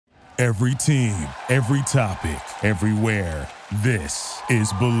Every team, every topic, everywhere. This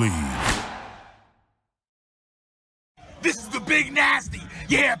is Believe. This is the Big Nasty.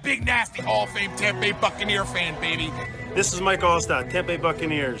 Yeah, Big Nasty. Hall of Fame Tampa Bay Buccaneer fan, baby. This is Mike Allstott, Tampa Bay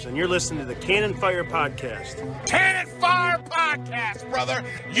Buccaneers, and you're listening to the Cannon Fire Podcast. Cannon Fire Podcast, brother.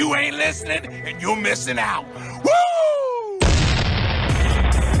 You ain't listening, and you're missing out. Woo!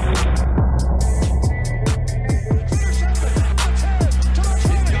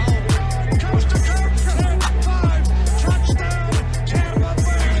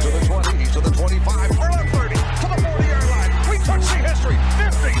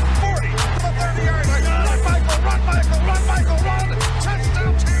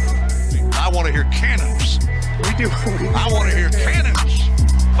 I want to hear cannons. I want to hear cannons.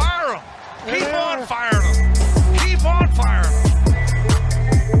 Fire them. Keep on firing them. Keep on firing them.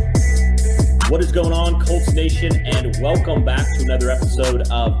 What is going on, Colts Nation, and welcome back to another episode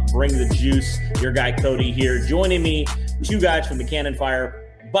of Bring the Juice. Your guy Cody here. Joining me, two guys from the Cannon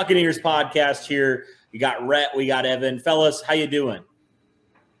Fire Buccaneers podcast here. We got Rhett, we got Evan. Fellas, how you doing?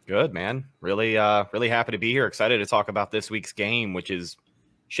 Good, man. Really happy to be here. Excited to talk about this week's game, which is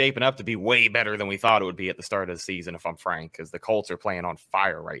shaping up to be way better than we thought it would be at the start of the season, if I'm frank, because the Colts are playing on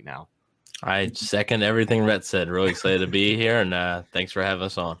fire right now. I second everything Rhett said. Really excited to be here, and thanks for having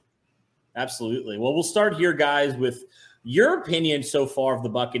us on. Absolutely. Well, we'll start here, guys, with your opinion so far of the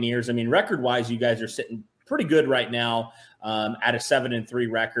Buccaneers. I mean, record-wise, you guys are sitting pretty good right now at a 7-3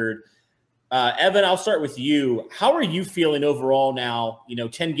 record. Evan, I'll start with you. How are you feeling overall now?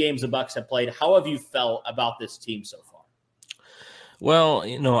 10 games the Bucs have played. How have you felt about this team so far? Well,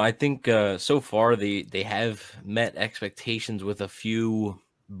 I think so far they have met expectations with a few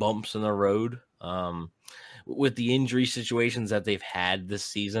bumps in the road. With the injury situations that they've had this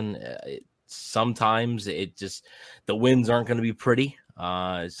season, sometimes the wins aren't going to be pretty.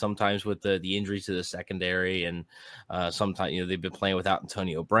 Sometimes with the injuries to the secondary, and sometimes they've been playing without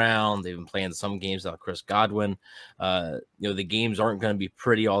Antonio Brown. They've been playing some games without Chris Godwin. The games aren't going to be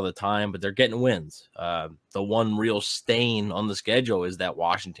pretty all the time, but they're getting wins. The one real stain on the schedule is that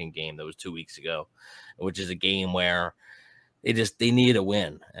Washington game that was 2 weeks ago, which is a game where they needed a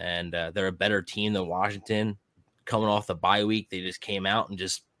win, and they're a better team than Washington. Coming off the bye week, they just came out and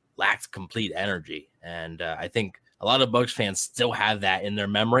just lacked complete energy, and I think a lot of Bucs fans still have that in their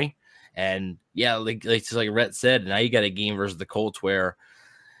memory. And yeah, like Rhett said, now you got a game versus the Colts where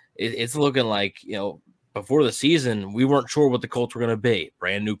it's looking like, before the season, we weren't sure what the Colts were going to be.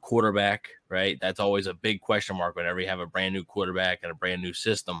 Brand new quarterback, right? That's always a big question mark whenever you have a brand new quarterback and a brand new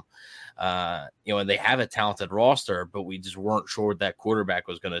system. And they have a talented roster, but we just weren't sure what that quarterback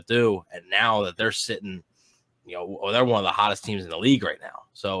was going to do. And now that they're sitting, they're one of the hottest teams in the league right now.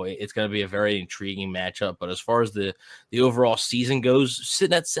 So it's going to be a very intriguing matchup. But as far as the overall season goes,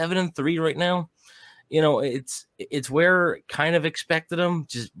 sitting at 7-3 right now, it's where kind of expected them.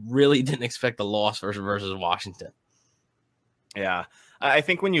 Just really didn't expect the loss versus Washington. Yeah, I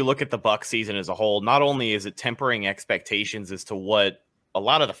think when you look at the Bucs season as a whole, not only is it tempering expectations as to what a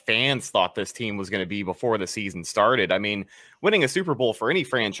lot of the fans thought this team was going to be before the season started. I mean, winning a Super Bowl for any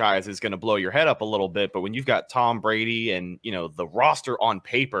franchise is going to blow your head up a little bit, but when you've got Tom Brady and, the roster on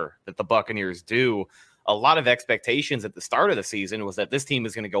paper that the Buccaneers do, a lot of expectations at the start of the season was that this team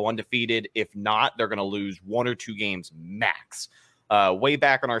is going to go undefeated. If not, they're going to lose 1 or 2 games max. Way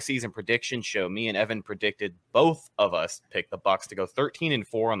back on our season prediction show, me and Evan predicted, both of us picked the Bucs to go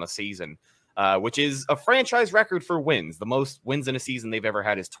 13-4 on the season. Which is a franchise record for wins. The most wins in a season they've ever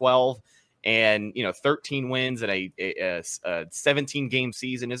had is 12. And, 13 wins in a 17-game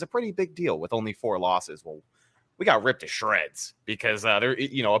season is a pretty big deal with only 4 losses. Well, we got ripped to shreds because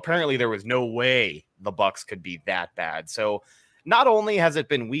apparently there was no way the Bucs could be that bad. So not only has it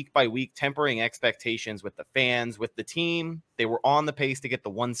been week by week tempering expectations with the fans, with the team, they were on the pace to get the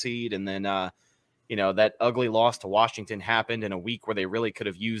 1 seed. And then, that ugly loss to Washington happened in a week where they really could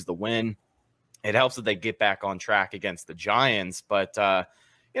have used the win. It helps that they get back on track against the Giants, but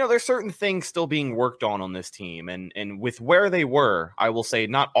there's certain things still being worked on this team, and with where they were, I will say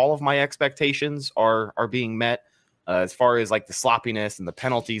not all of my expectations are being met. As far as like the sloppiness and the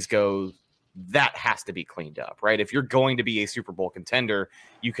penalties go, that has to be cleaned up, right? If you're going to be a Super Bowl contender,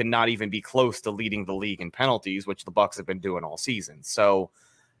 you cannot even be close to leading the league in penalties, which the Bucs have been doing all season. So,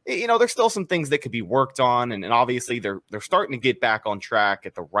 there's still some things that could be worked on, and obviously they're starting to get back on track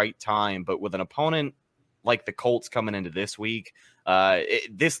at the right time. But with an opponent like the Colts coming into this week,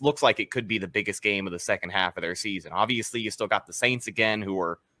 this looks like it could be the biggest game of the second half of their season. Obviously, you still got the Saints again, who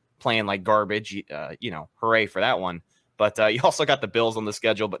are playing like garbage. Hooray for that one. But you also got the Bills on the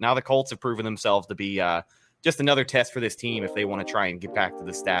schedule. But now the Colts have proven themselves to be just another test for this team if they want to try and get back to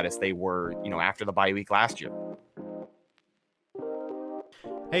the status they were, after the bye week last year.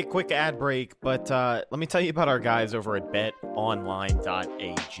 Hey, quick ad break, but let me tell you about our guys over at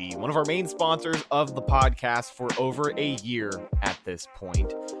betonline.ag, one of our main sponsors of the podcast for over a year at this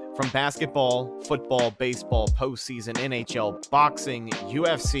point. From basketball, football, baseball, postseason, NHL, boxing,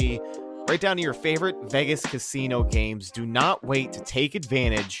 UFC, right down to your favorite Vegas casino games, do not wait to take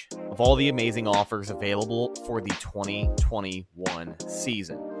advantage of all the amazing offers available for the 2021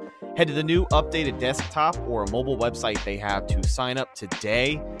 season. Head to the new updated desktop or mobile website they have to sign up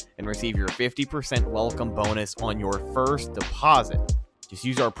today and receive your 50% welcome bonus on your first deposit. Just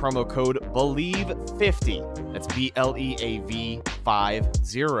use our promo code BELIEVE50, that's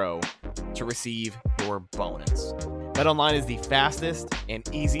BLEAV50, to receive your bonus. BetOnline is the fastest and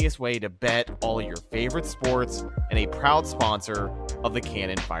easiest way to bet all your favorite sports and a proud sponsor of the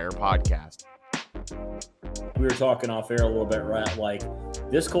Cannon Fire podcast. We were talking off air a little bit, right? Like,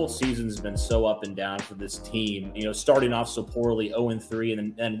 this Colts season has been so up and down for this team, starting off so poorly, 0-3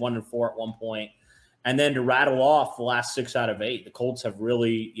 and then 1-4 at one point. And then to rattle off the last 6 out of 8, the Colts have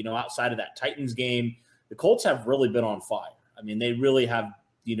really, outside of that Titans game, the Colts have really been on fire. I mean, they really have,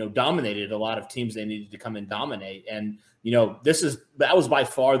 dominated a lot of teams they needed to come and dominate. And, that was by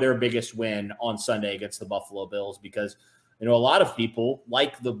far their biggest win on Sunday against the Buffalo Bills, because, a lot of people,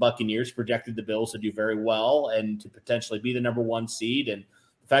 like the Buccaneers, projected the Bills to do very well and to potentially be the number 1 seed. And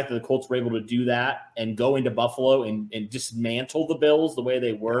the fact that the Colts were able to do that and go into Buffalo and dismantle the Bills the way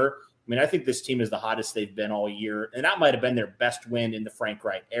they were, I mean, I think this team is the hottest they've been all year, and that might have been their best win in the Frank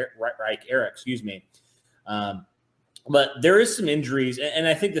Reich era, but there is some injuries, and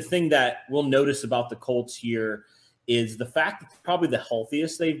I think the thing that we'll notice about the Colts here is the fact that probably the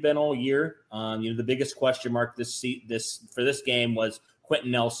healthiest they've been all year. The biggest question mark for this game was Quentin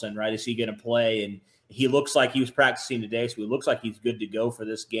Nelson, right? Is he going to play? And he looks like he was practicing today, so he looks like he's good to go for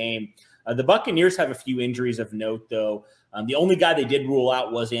this game. The Buccaneers have a few injuries of note, though. The only guy they did rule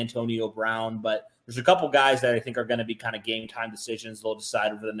out was Antonio Brown, but there's a couple guys that I think are going to be kind of game time decisions they'll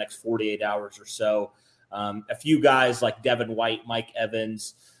decide over the next 48 hours or so. A few guys like Devin White, Mike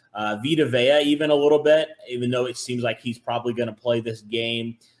Evans, Vita Vea even a little bit, even though it seems like he's probably going to play this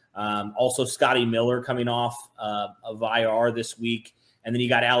game. Also, Scotty Miller coming off of IR this week. And then you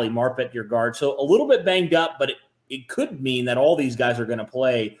got Ali Marpet, your guard. So a little bit banged up, but it could mean that all these guys are going to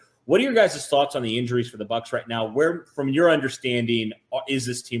play. What are your guys' thoughts on the injuries for the Bucs right now? Where, from your understanding, is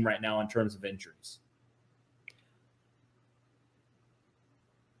this team right now in terms of injuries?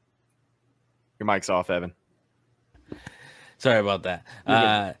 Your mic's off, Evan. Sorry about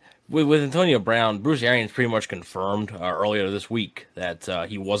that. With Antonio Brown, Bruce Arians pretty much confirmed earlier this week that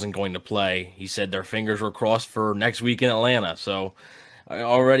he wasn't going to play. He said their fingers were crossed for next week in Atlanta. So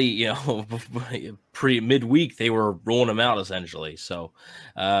already, midweek, they were rolling him out essentially. So,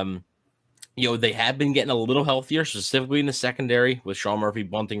 they have been getting a little healthier, specifically in the secondary with Sean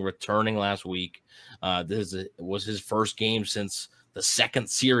Murphy-Bunting returning last week. This was his first game since the second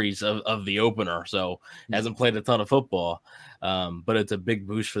series of the opener. So hasn't played a ton of football. But it's a big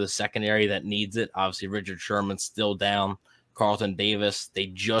boost for the secondary that needs it. Obviously, Richard Sherman's still down. Carlton Davis, they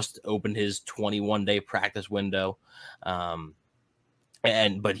just opened his 21-day practice window. But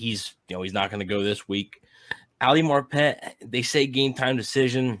he's not going to go this week. Ali Marpet, they say game time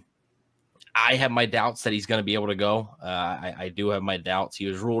decision. I have my doubts that he's going to be able to go. I do have my doubts. He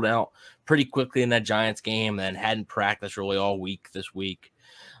was ruled out pretty quickly in that Giants game and hadn't practiced really all week this week.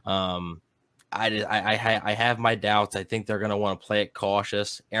 I have my doubts. I think they're going to want to play it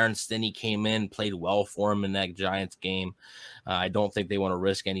cautious. Aaron Stinney came in, played well for him in that Giants game. I don't think they want to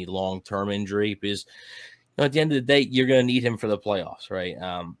risk any long-term injury because at the end of the day, you're going to need him for the playoffs, right?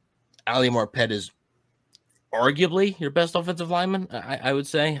 Ali Marpet is arguably your best offensive lineman, I would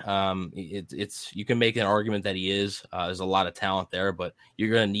say. It's you can make an argument that he is. There's a lot of talent there, but you're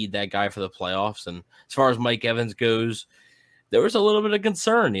going to need that guy for the playoffs. And as far as Mike Evans goes, there was a little bit of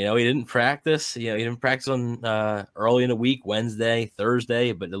concern. He didn't practice. He didn't practice on early in the week, Wednesday,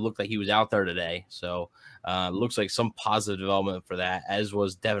 Thursday, but it looked like he was out there today. So it looks like some positive development for that, as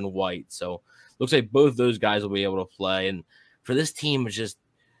was Devin White. So looks like both those guys will be able to play. And for this team, it's just,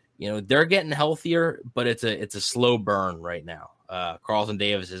 they're getting healthier, but it's a slow burn right now. Carlton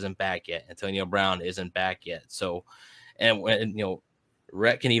Davis isn't back yet. Antonio Brown isn't back yet. So, and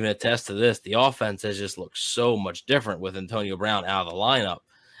Rhett can even attest to this. The offense has just looked so much different with Antonio Brown out of the lineup.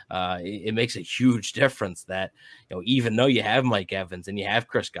 it makes a huge difference that, even though you have Mike Evans and you have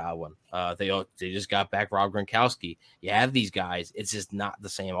Chris Godwin, they just got back Rob Gronkowski. You have these guys. It's just not the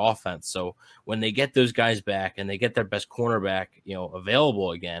same offense. So when they get those guys back and they get their best cornerback,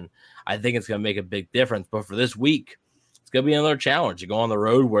 available again, I think it's going to make a big difference. But for this week, it's going to be another challenge. You go on the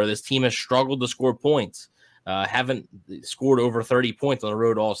road where this team has struggled to score points, haven't scored over 30 points on the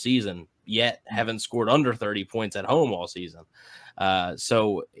road all season, yet haven't scored under 30 points at home all season.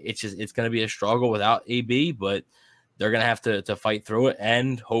 So it's going to be a struggle without AB, but they're going to have to fight through it.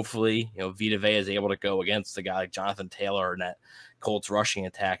 And hopefully, Vita Vea is able to go against a guy like Jonathan Taylor and that Colts rushing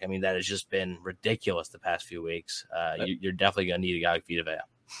attack. I mean, that has just been ridiculous the past few weeks. You're definitely going to need a guy like Vita Vea.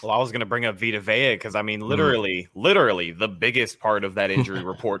 Well, I was going to bring up Vita Vea because, I mean, literally the biggest part of that injury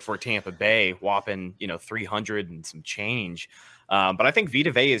report for Tampa Bay, whopping, 300 and some change. But I think Vita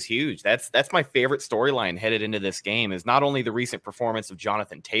Vea is huge. That's my favorite storyline headed into this game is not only the recent performance of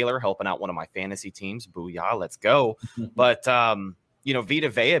Jonathan Taylor helping out one of my fantasy teams. Booyah, let's go. But, Vita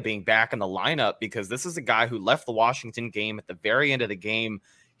Vea being back in the lineup because this is a guy who left the Washington game at the very end of the game.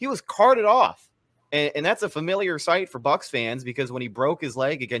 He was carted off. And that's a familiar sight for Bucs fans because when he broke his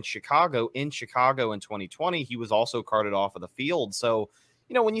leg against Chicago in 2020, he was also carted off of the field. So,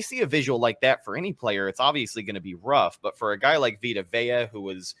 when you see a visual like that for any player, it's obviously going to be rough. But for a guy like Vita Vea, who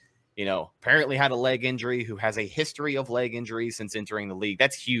was, apparently had a leg injury, who has a history of leg injuries since entering the league,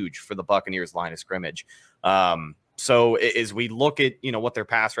 that's huge for the Buccaneers line of scrimmage. So as we look at, what their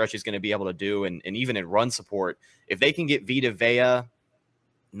pass rush is going to be able to do, and even in run support, if they can get Vita Vea,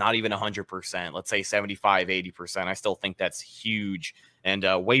 not even 100%, let's say 75, 80%, I still think that's huge and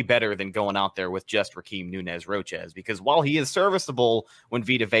way better than going out there with just Rakeem Nunez-Roches, because while he is serviceable when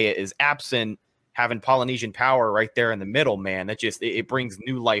Vita Vea is absent, having Polynesian power right there in the middle, man, that just it brings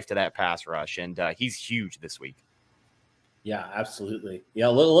new life to that pass rush, and he's huge this week. Yeah, absolutely. Yeah,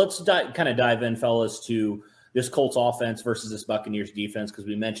 let's kind of dive in, fellas, to this Colts offense versus this Buccaneers defense, because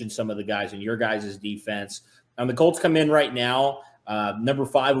we mentioned some of the guys in your guys' defense. The Colts come in right now, number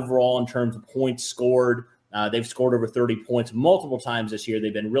 5 overall in terms of points scored. They've scored over 30 points multiple times this year.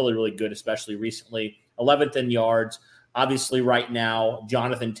 They've been really, really good, especially recently. 11th in yards. Obviously, right now,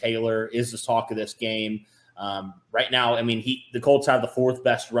 Jonathan Taylor is the talk of this game. Right now, I mean, the Colts have the 4th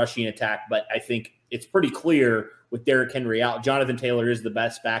best rushing attack, but I think it's pretty clear with Derrick Henry out, Jonathan Taylor is the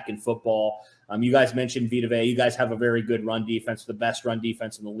best back in football. You guys mentioned Vita Vea. You guys have a very good run defense, the best run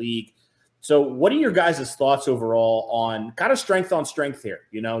defense in the league. So what are your guys' thoughts overall on kind of strength on strength here?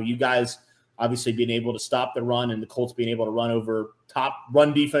 You guys obviously being able to stop the run and the Colts being able to run over top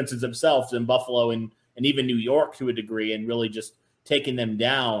run defenses themselves in Buffalo and even New York to a degree and really just taking them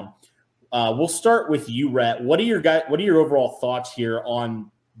down. We'll start with you, Rhett. What are your overall thoughts here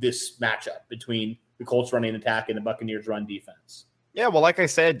on this matchup between the Colts running attack and the Buccaneers run defense? Yeah, well, like I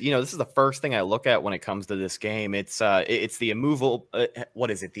said, this is the first thing I look at when it comes to this game. It's the immovable.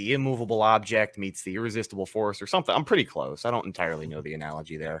 What is it? The immovable object meets the irresistible force, or something. I'm pretty close. I don't entirely know the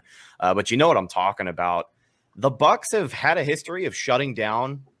analogy there, but you know what I'm talking about. The Bucs have had a history of shutting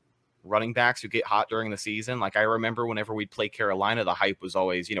down running backs who get hot during the season. Like I remember whenever we'd play Carolina, the hype was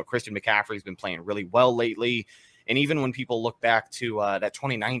always, Christian McCaffrey's been playing really well lately, and even when people look back to that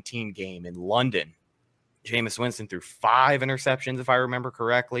 2019 game in London. Jameis Winston threw 5 interceptions, if I remember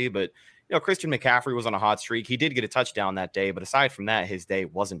correctly. But, Christian McCaffrey was on a hot streak. He did get a touchdown that day. But aside from that, his day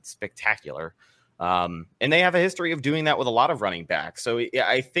wasn't spectacular. And they have a history of doing that with a lot of running backs. So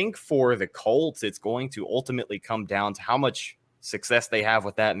I think for the Colts, it's going to ultimately come down to how much success they have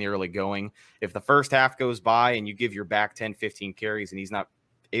with that in the early going. If the first half goes by and you give your back 10, 15 carries and he's not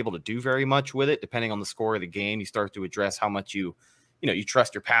able to do very much with it, depending on the score of the game, you start to address how much you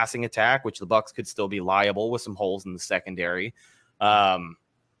trust your passing attack, which the Bucs could still be liable with some holes in the secondary. But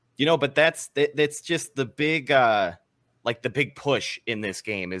that's just the big, the big push in this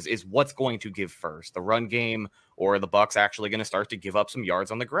game is what's going to give first, the run game, or the Bucs actually going to start to give up some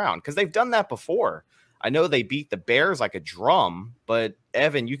yards on the ground, because they've done that before. I know they beat the Bears like a drum, but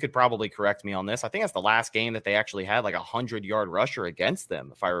Evan, you could probably correct me on this. I think that's the last game that they actually had like 100-yard rusher against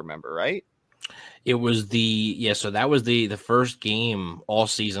them, if I remember right. It was so that was the first game all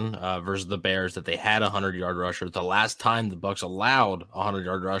season versus the Bears that they had a 100-yard rusher. The last time the Bucs allowed a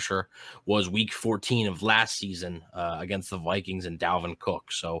 100-yard rusher was week 14 of last season against the Vikings and Dalvin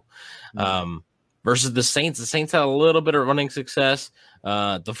Cook. So versus the Saints had a little bit of running success.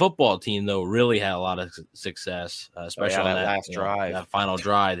 The football team, though, really had a lot of success, especially on that last drive. That final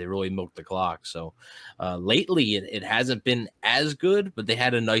drive, they really milked the clock. So lately, it hasn't been as good, but they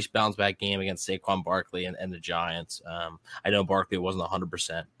had a nice bounce back game against Saquon Barkley and the Giants. I know Barkley wasn't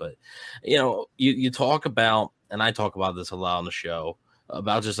 100%, but you talk about, and I talk about this a lot on the show,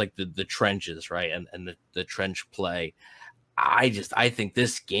 about just like the trenches, right? And the trench play. I think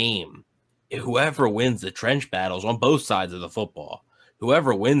this game, whoever wins the trench battles on both sides of the football,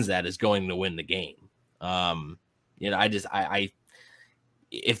 whoever wins that is going to win the game.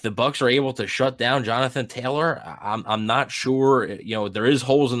 If the Bucs are able to shut down Jonathan Taylor, I'm not sure. There is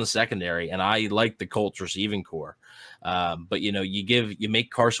holes in the secondary, and I like the Colts receiving core. But you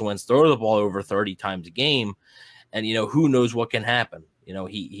make Carson Wentz throw the ball over 30 times a game, and who knows what can happen.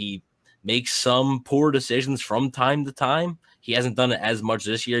 He makes some poor decisions from time to time. He hasn't done it as much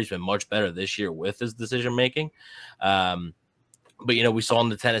this year. He's been much better this year with his decision making. But we saw in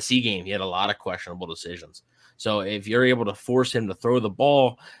the Tennessee game, he had a lot of questionable decisions. So if you're able to force him to throw the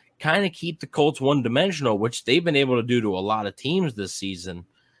ball, kind of keep the Colts one-dimensional, which they've been able to do to a lot of teams this season,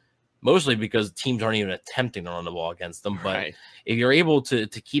 mostly because teams aren't even attempting to run the ball against them. But if you're able to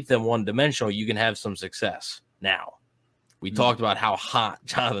keep them one-dimensional, you can have some success. Now, we talked about how hot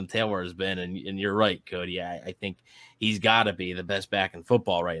Jonathan Taylor has been, and you're right, Cody. I think he's got to be the best back in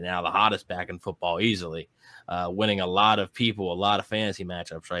football right now, the hottest back in football easily, winning a lot of people, a lot of fantasy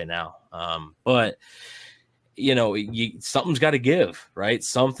matchups right now. But something's got to give, right?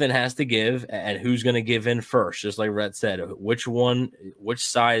 Something has to give, and who's going to give in first? Just like Rhett said, which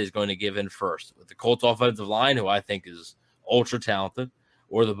side is going to give in first? The Colts offensive line, who I think is ultra talented,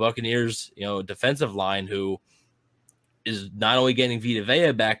 or the Buccaneers, defensive line, who is not only getting Vita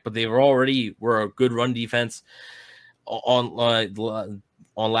Vea back, but they were a good run defense on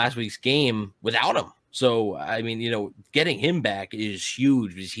last week's game without him. So, getting him back is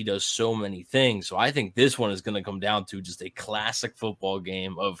huge because he does so many things. So I think this one is going to come down to just a classic football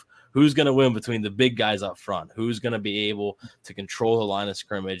game of who's going to win between the big guys up front, who's going to be able to control the line of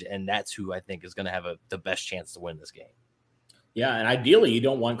scrimmage, and that's who I think is going to have the best chance to win this game. Yeah, and ideally, you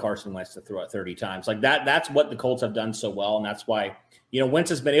don't want Carson Wentz to throw it 30 times. Like that. That's what the Colts have done so well, and that's why Wentz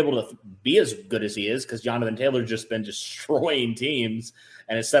has been able to be as good as he is because Jonathan Taylor's just been destroying teams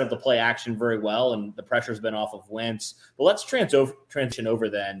and has set up the play action very well, and the pressure's been off of Wentz. But let's transition over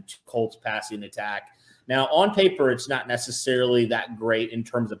then to Colts passing attack. Now, on paper, it's not necessarily that great in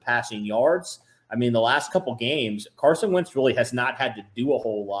terms of passing yards. The last couple games, Carson Wentz really has not had to do a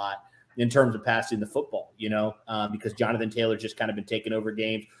whole lot in terms of passing the football, because Jonathan Taylor's just kind of been taking over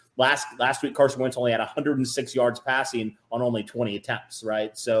games. Last week, Carson Wentz only had 106 yards passing on only 20 attempts,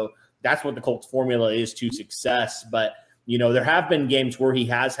 right? So that's what the Colts formula is to success. But, there have been games where he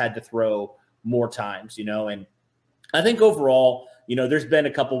has had to throw more times, and I think overall, there's been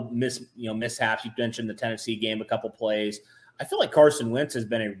a couple mishaps. You mentioned the Tennessee game, a couple plays. I feel like Carson Wentz has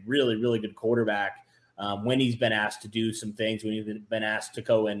been a really, really good quarterback when he's been asked to do some things, when he's been asked to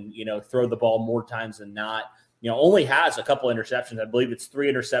go and, throw the ball more times than not. Only has a couple interceptions. I believe it's 3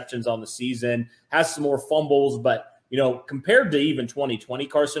 interceptions on the season, has some more fumbles, but, compared to even 2020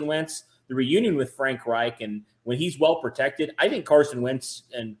 Carson Wentz, the reunion with Frank Reich, and when he's well protected, I think Carson Wentz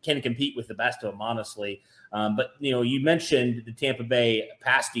can compete with the best of them, honestly. But, you mentioned the Tampa Bay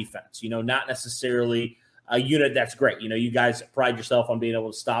pass defense, not necessarily a unit that's great. You guys pride yourself on being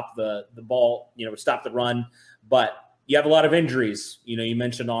able to stop the ball, stop the run, but you have a lot of injuries, you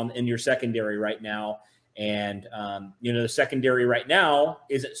mentioned in your secondary right now. And, the secondary right now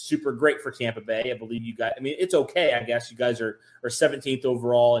isn't super great for Tampa Bay. I believe you guys, it's okay. I guess you guys are 17th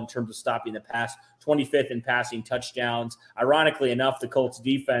overall in terms of stopping the pass, 25th in passing touchdowns. Ironically enough, the Colts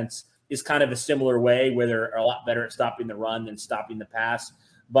defense is kind of a similar way where they're a lot better at stopping the run than stopping the pass.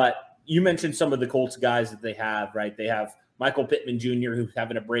 But you mentioned some of the Colts guys that they have, right? They have Michael Pittman Jr., who's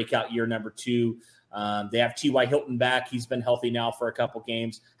having a breakout year, number 2. They have T.Y. Hilton back. He's been healthy now for a couple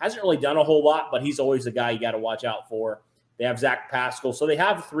games. Hasn't really done a whole lot, but he's always a guy you got to watch out for. They have Zach Pascal. So they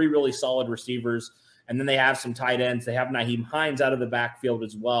have 3 really solid receivers, and then they have some tight ends. They have Nyheim Hines out of the backfield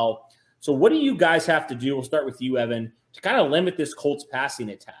as well. So what do you guys have to do? We'll start with you, Evan, to kind of limit this Colts passing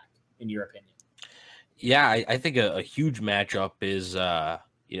attack, in your opinion. Yeah, I think a huge matchup is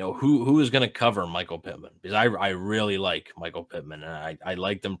who is going to cover Michael Pittman, because I really like Michael Pittman, and I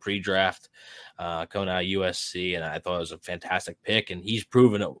liked him pre-draft coming out of USC, and I thought it was a fantastic pick, and he's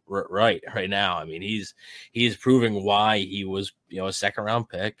proven it right now. He is proving why he was a second round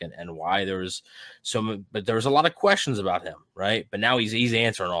pick, and why there was a lot of questions about him, right? But now he's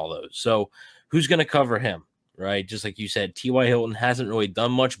answering all those. So who's going to cover him? Right, just like you said, T.Y. Hilton hasn't really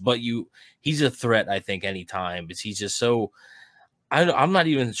done much, but he's a threat, I think, anytime, because he's just so. I'm not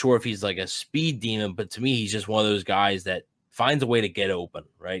even sure if he's like a speed demon, but to me, he's just one of those guys that finds a way to get open,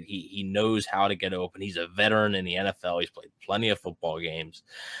 right? He knows how to get open. He's a veteran in the NFL. He's played plenty of football games.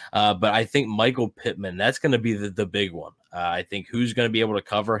 But I think Michael Pittman, that's going to be the big one. I think who's going to be able to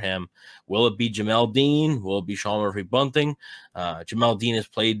cover him? Will it be Jamel Dean? Will it be Sean Murphy-Bunting? Jamel Dean has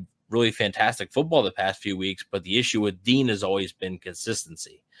played really fantastic football the past few weeks, but the issue with Dean has always been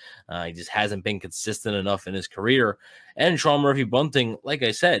consistency. He just hasn't been consistent enough in his career. And Sean Murphy-Bunting, like I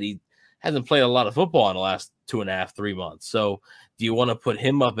said, he hasn't played a lot of football in the last 2.5, 3 months. So do you want to put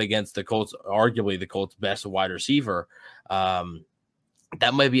him up against the Colts, arguably the Colts' best wide receiver?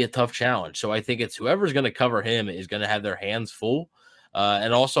 That might be a tough challenge. So I think it's whoever's going to cover him is going to have their hands full.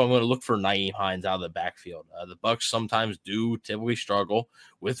 And also I'm going to look for Nyheim Hines out of the backfield. The Bucs sometimes do typically struggle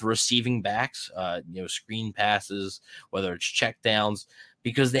with receiving backs, screen passes, whether it's check downs,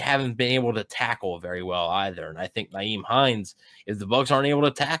 because they haven't been able to tackle very well either. And I think Nyheim Hines, if the Bucs aren't able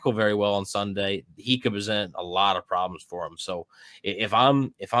to tackle very well on Sunday, he could present a lot of problems for them. So if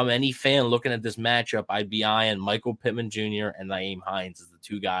I'm any fan looking at this matchup, I'd be eyeing Michael Pittman Jr. and Nyheim Hines as the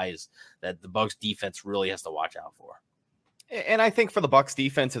two guys that the Bucs defense really has to watch out for. And I think for the Bucs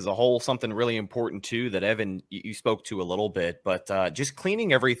defense as a whole, something really important too that Evan, you spoke to a little bit, but just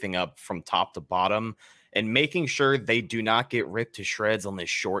cleaning everything up from top to bottom and making sure they do not get ripped to shreds on this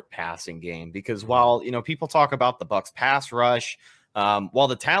short passing game. Because while, people talk about the Bucs pass rush, while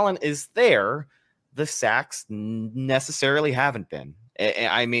the talent is there, the sacks necessarily haven't been.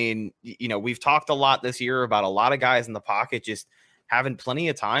 I mean, we've talked a lot this year about a lot of guys in the pocket just having plenty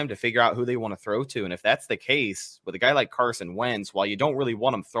of time to figure out who they want to throw to. And if that's the case with a guy like Carson Wentz, while you don't really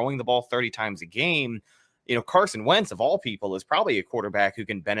want him throwing the ball 30 times a game, Carson Wentz, of all people, is probably a quarterback who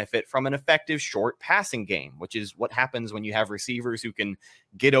can benefit from an effective short passing game, which is what happens when you have receivers who can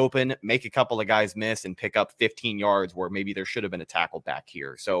get open, make a couple of guys miss, and pick up 15 yards where maybe there should have been a tackle back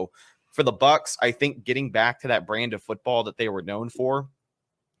here. So for the Bucs, I think getting back to that brand of football that they were known for,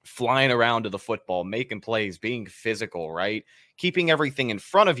 flying around to the football, making plays, being physical, right? Keeping everything in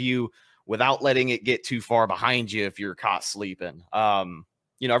front of you without letting it get too far behind you if you're caught sleeping.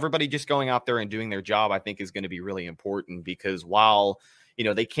 Everybody just going out there and doing their job, I think, is going to be really important, because while,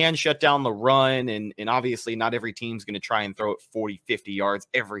 they can shut down the run and obviously not every team's going to try and throw it 40, 50 yards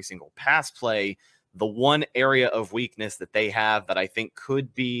every single pass play, the one area of weakness that they have that I think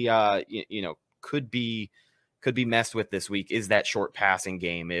could be messed with this week is that short passing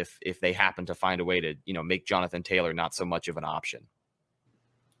game if they happen to find a way to, make Jonathan Taylor not so much of an option.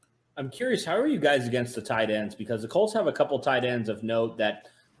 I'm curious, how are you guys against the tight ends? Because the Colts have a couple tight ends of note that,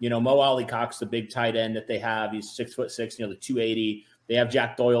 Mo Alley-Cox, the big tight end that they have, he's 6'6", the 280. They have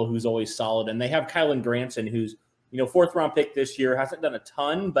Jack Doyle, who's always solid. And they have Kylen Granson, who's, 4th round pick this year, hasn't done a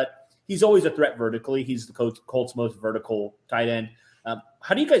ton, but he's always a threat vertically. He's the Colts' most vertical tight end.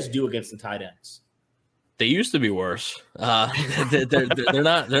 How do you guys do against the tight ends? They used to be worse. They're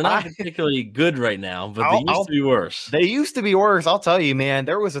not particularly good right now, but they used to be worse. They used to be worse. I'll tell you, man.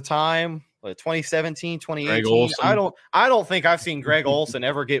 There was a time, 2017, 2018. I don't think I've seen Greg Olsen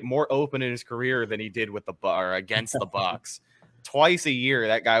ever get more open in his career than he did with against the Bucs. Twice a year,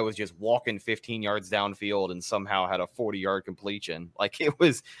 that guy was just walking 15 yards downfield and somehow had a 40-yard completion.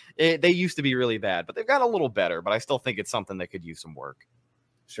 They used to be really bad, but they've got a little better. But I still think it's something that could use some work.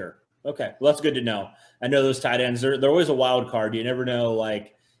 Sure. Okay, well, that's good to know. I know those tight ends, they're always a wild card. You never know,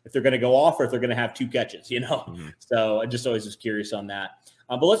 if they're going to go off or if they're going to have 2 catches, Mm-hmm. So I just always was curious on that.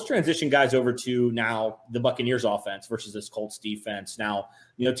 But let's transition, guys, over to now the Buccaneers offense versus this Colts defense. Now,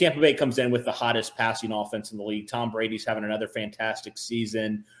 Tampa Bay comes in with the hottest passing offense in the league. Tom Brady's having another fantastic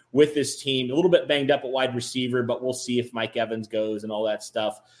season with this team. A little bit banged up at wide receiver, but we'll see if Mike Evans goes and all that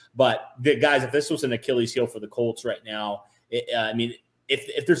stuff. But, guys, if this was an Achilles heel for the Colts right now,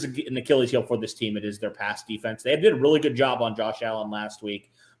 if there's an Achilles heel for this team, it is their pass defense. They did a really good job on Josh Allen last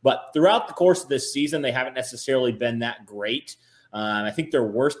week, but throughout the course of this season, they haven't necessarily been that great. I think they're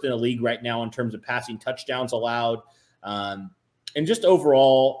worst in the league right now in terms of passing touchdowns allowed, and just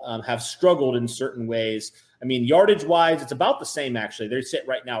overall have struggled in certain ways. Yardage-wise, it's about the same, actually. They sit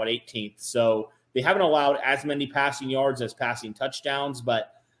right now at 18th, so they haven't allowed as many passing yards as passing touchdowns,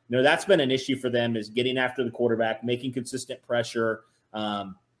 but that's been an issue for them, is getting after the quarterback, making consistent pressure,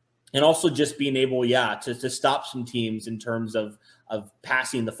 and also just being able, to stop some teams in terms of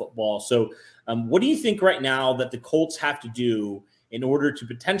passing the football. So what do you think right now that the Colts have to do in order to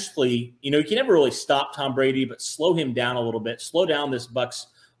potentially, you can never really stop Tom Brady, but slow him down a little bit, slow down this Bucs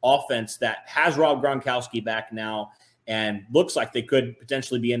offense that has Rob Gronkowski back now and looks like they could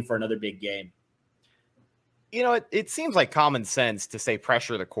potentially be in for another big game? It seems like common sense to say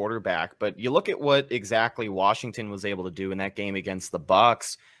pressure the quarterback, but you look at what exactly Washington was able to do in that game against the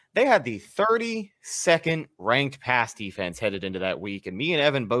Bucs. They had the 32nd ranked pass defense headed into that week. And me and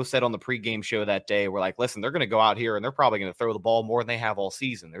Evan both said on the pregame show that day, we're like, listen, they're going to go out here and they're probably going to throw the ball more than they have all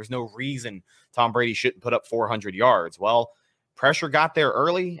season. There's no reason Tom Brady shouldn't put up 400 yards. Well, pressure got there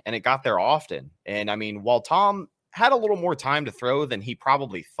early and it got there often. And I mean, while Tom had a little more time to throw than he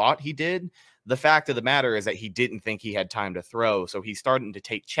probably thought he did, the fact of the matter is that he didn't think he had time to throw. So he's starting to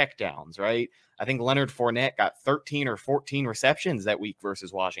take checkdowns, right? I think Leonard Fournette got 13 or 14 receptions that week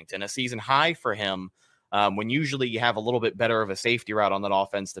versus Washington, a season high for him, when usually you have a little bit better of a safety route on that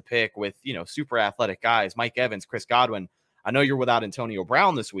offense to pick with, super athletic guys, Mike Evans, Chris Godwin. I know you're without Antonio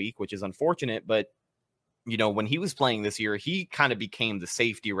Brown this week, which is unfortunate, but when he was playing this year, he kind of became the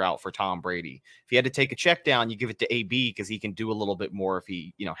safety route for Tom Brady. If he had to take a check down, you give it to AB because he can do a little bit more if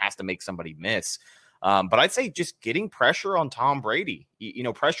he, has to make somebody miss. But I'd say just getting pressure on Tom Brady,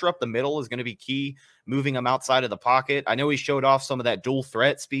 pressure up the middle is going to be key, moving him outside of the pocket. I know he showed off some of that dual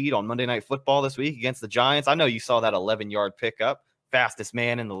threat speed on Monday Night Football this week against the Giants. I know you saw that 11-yard pickup, fastest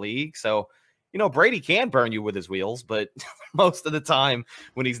man in the league. So, Brady can burn you with his wheels, but most of the time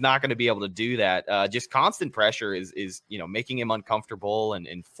when he's not going to be able to do that, just constant pressure is making him uncomfortable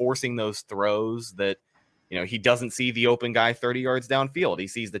and forcing those throws that, he doesn't see the open guy 30 yards downfield. He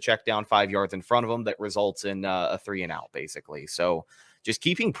sees the check down 5 yards in front of him that results in a 3-and-out, basically. So just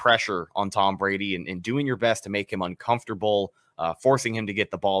keeping pressure on Tom Brady and doing your best to make him uncomfortable, forcing him to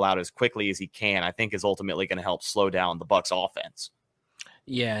get the ball out as quickly as he can, I think is ultimately going to help slow down the Bucs offense.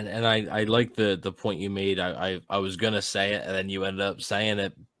 Yeah, and I like the point you made. I was going to say it, and then you ended up saying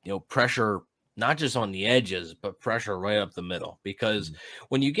it, pressure not just on the edges, but pressure right up the middle. Because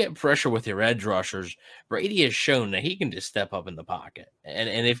when you get pressure with your edge rushers, Brady has shown that he can just step up in the pocket.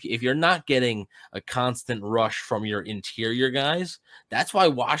 And if you're not getting a constant rush from your interior guys, that's why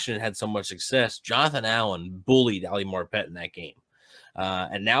Washington had so much success. Jonathan Allen bullied Ali Marpet in that game.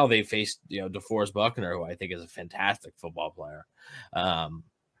 And now they faced, DeForest Buckner, who I think is a fantastic football player.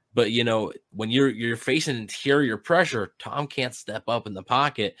 But when you're facing interior pressure, Tom can't step up in the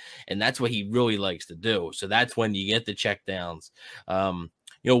pocket, and that's what he really likes to do. So that's when you get the checkdowns.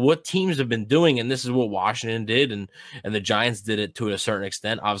 What teams have been doing, and this is what Washington did, and the Giants did it to a certain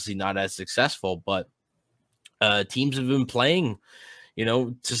extent. Obviously not as successful, but teams have been playing,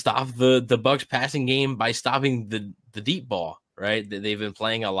 to stop the Bucs passing game by stopping the deep ball. Right, they've been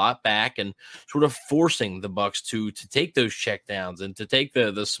playing a lot back and sort of forcing the Bucs to take those checkdowns and to take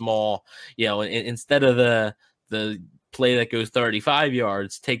the small, instead of the play that goes 35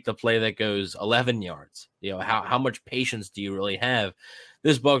 yards, take the play that goes 11 yards. How much patience do you really have?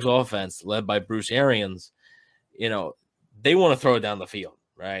 This Bucs offense, led by Bruce Arians, they want to throw it down the field.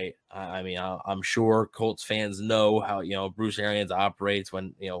 Right. I mean, I'm sure Colts fans know how, Bruce Arians operates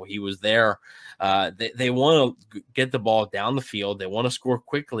when, he was there. They want to get the ball down the field. They want to score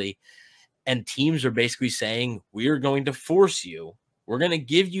quickly. And teams are basically saying, we are going to force you. We're going to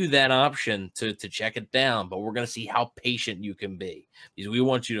give you that option to check it down, but we're going to see how patient you can be, because we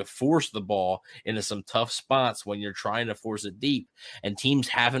want you to force the ball into some tough spots when you're trying to force it deep. And teams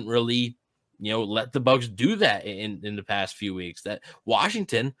haven't really let the Bucs do that in the past few weeks. That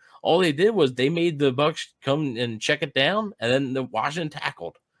Washington, all they did was they made the Bucs come and check it down, and then the Washington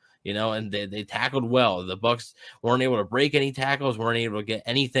tackled, and they tackled well. The Bucs weren't able to break any tackles, weren't able to get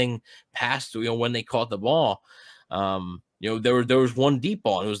anything past, when they caught the ball. There was one deep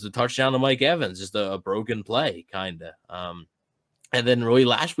ball, and it was the touchdown to Mike Evans, just a broken play, kind of. And then really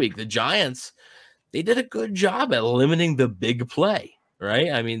last week, the Giants, they did a good job at limiting the big play.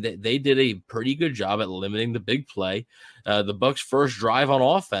 Right. I mean, they did a pretty good job at limiting the big play. The Bucs' first drive on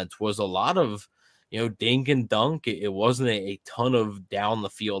offense was a lot of, dink and dunk. It wasn't a ton of down the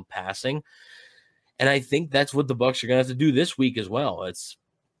field passing. And I think that's what the Bucs are going to have to do this week as well. It's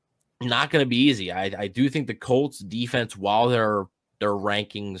not going to be easy. I do think the Colts defense, while their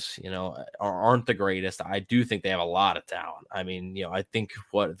rankings, aren't the greatest, I do think they have a lot of talent. I mean, I think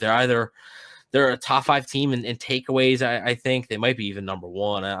they're a top 5 team in takeaways. I think they might be even number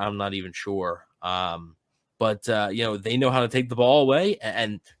 1. I'm not even sure. But they know how to take the ball away.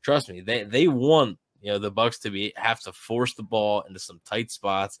 And trust me, they want, the Bucs to have to force the ball into some tight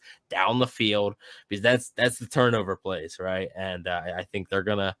spots down the field, because that's the turnover plays. Right. And I think they're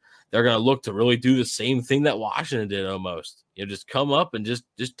going to look to really do the same thing that Washington did almost, just come up and just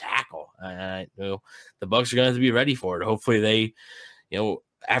tackle. The Bucs are going to have to be ready for it. Hopefully they,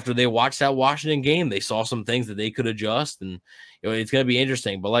 after they watched that Washington game, they saw some things that they could adjust, and it's going to be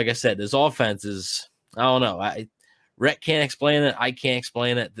interesting. But like I said, this offense is, I don't know. Rhett can't explain it. I can't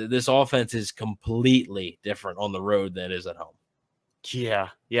explain it. This offense is completely different on the road than it is at home. Yeah.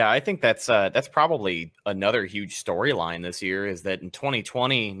 I think that's probably another huge storyline this year is that in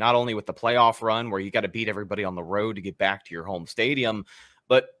 2020, not only with the playoff run where you got to beat everybody on the road to get back to your home stadium,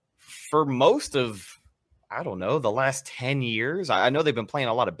 but for most of, I don't know, the last 10 years, I know they've been playing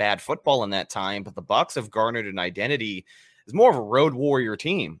a lot of bad football in that time, but the Bucs have garnered an identity as more of a road warrior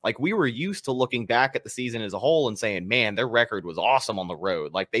team. Like, we were used to looking back at the season as a whole and saying, man, their record was awesome on the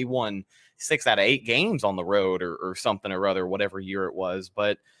road. Like, they won 6 out of 8 games on the road or something or other, whatever year it was.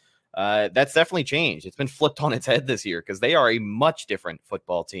 But that's definitely changed. It's been flipped on its head this year because they are a much different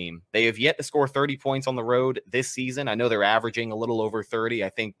football team. They have yet to score 30 points on the road this season. I know they're averaging a little over 30. I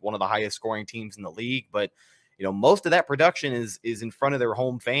think one of the highest scoring teams in the league, but most of that production is in front of their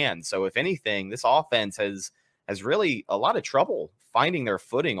home fans. So if anything, this offense has really a lot of trouble finding their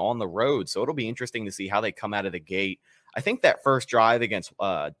footing on the road. So it'll be interesting to see how they come out of the gate. I think that first drive against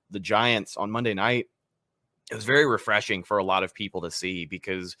the Giants on Monday night, it was very refreshing for a lot of people to see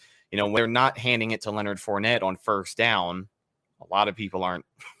because, they're not handing it to Leonard Fournette on first down. A lot of people aren't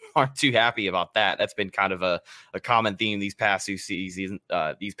too happy about that. That's been kind of a common theme these past two seasons.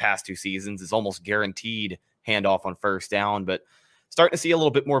 Is almost guaranteed handoff on first down, but starting to see a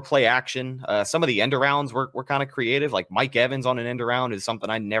little bit more play action. Some of the end arounds were kind of creative, like Mike Evans on an end around is something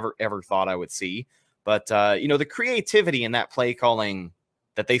I never, ever thought I would see. But, the creativity in that play calling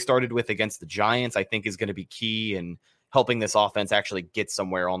that they started with against the Giants, I think is going to be key in helping this offense actually get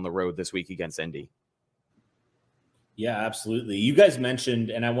somewhere on the road this week against Indy. Yeah, absolutely. You guys mentioned,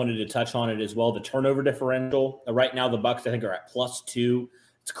 and I wanted to touch on it as well, the turnover differential. Right now, the Bucs, I think, are at +2.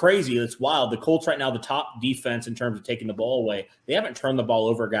 It's crazy. It's wild. The Colts right now, the top defense in terms of taking the ball away. They haven't turned the ball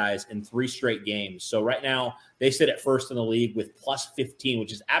over, guys, in 3 straight games. So right now, they sit at first in the league with +15,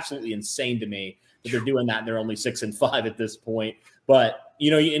 which is absolutely insane to me that they're doing that. And they're only 6-5 at this point. But,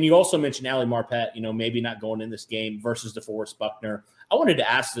 and you also mentioned Ali Marpet, maybe not going in this game versus DeForest Buckner. I wanted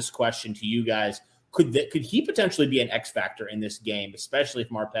to ask this question to you guys. Could he potentially be an X factor in this game, especially if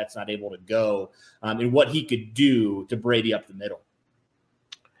Marpet's not able to go, and what he could do to Brady up the middle?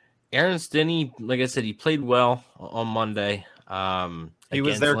 Aaron Stinnie, like I said, he played well on Monday. He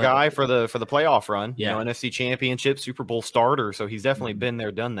was their guy for the playoff run. Yeah. NFC Championship, Super Bowl starter. So he's definitely been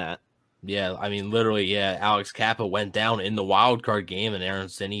there, done that. Yeah, I mean, literally, yeah. Alex Kappa went down in the wild card game, and Aaron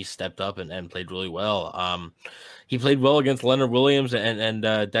Stinnie stepped up and played really well. He played well against Leonard Williams and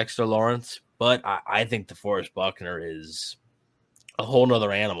Dexter Lawrence, but I think DeForest Buckner is a whole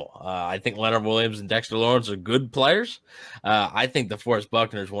nother animal. I think Leonard Williams and Dexter Lawrence are good players. I think DeForest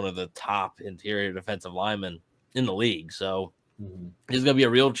Buckner is one of the top interior defensive linemen in the league. So it's going to be a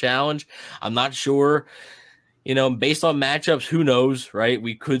real challenge. I'm not sure, based on matchups, who knows, right?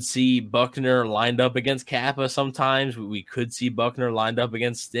 We could see Buckner lined up against Kappa sometimes. We could see Buckner lined up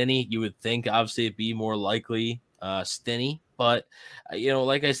against Stinnie. You would think, obviously, it'd be more likely Stinnie. But,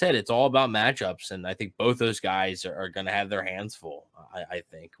 like I said, it's all about matchups. And I think both those guys are going to have their hands full, I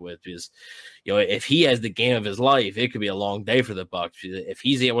think, which is, if he has the game of his life, it could be a long day for the Bucs. If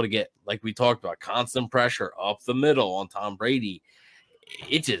he's able to get, like we talked about, constant pressure up the middle on Tom Brady,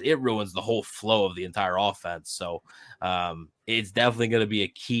 it ruins the whole flow of the entire offense. So it's definitely going to be a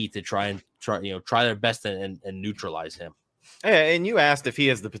key to try their best and neutralize him. Yeah, and you asked if he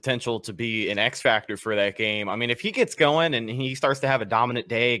has the potential to be an X factor for that game. I mean, if he gets going and he starts to have a dominant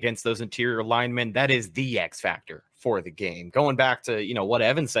day against those interior linemen, that is the X factor for the game. Going back to, what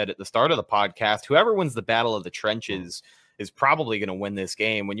Evan said at the start of the podcast, whoever wins the battle of the trenches is probably going to win this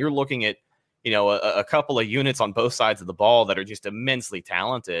game. When you're looking at, a couple of units on both sides of the ball that are just immensely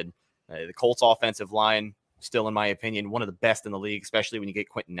talented, the Colts offensive line, still, in my opinion, one of the best in the league, especially when you get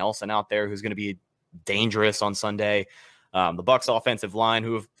Quentin Nelson out there, who's going to be dangerous on Sunday. The Bucs offensive line,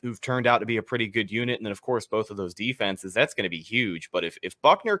 who've turned out to be a pretty good unit. And then, of course, both of those defenses, that's going to be huge. But if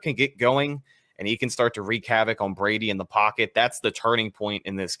Buckner can get going and he can start to wreak havoc on Brady in the pocket, that's the turning point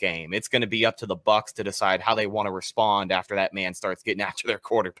in this game. It's going to be up to the Bucs to decide how they want to respond after that man starts getting after their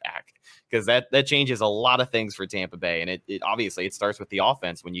quarterback, because that changes a lot of things for Tampa Bay. And it obviously it starts with the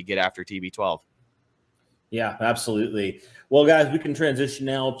offense when you get after TB12. Yeah, absolutely. Well, guys, we can transition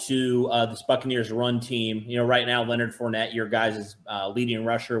now to this Buccaneers run team. Right now, Leonard Fournette, your guys' leading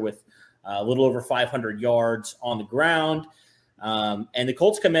rusher with a little over 500 yards on the ground. And the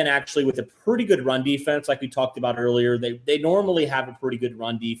Colts come in actually with a pretty good run defense, like we talked about earlier. They normally have a pretty good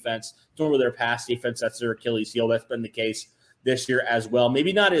run defense. It's normally their pass defense. That's their Achilles heel. That's been the case this year as well.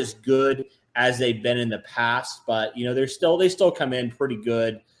 Maybe not as good as they've been in the past, but they still come in pretty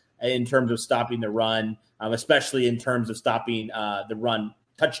good in terms of stopping the run. Especially in terms of stopping the run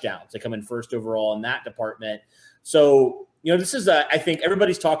touchdowns. They come in first overall in that department. So, this is, I think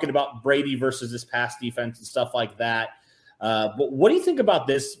everybody's talking about Brady versus this pass defense and stuff like that. But what do you think about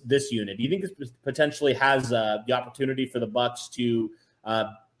this unit? Do you think this potentially has the opportunity for the Bucks to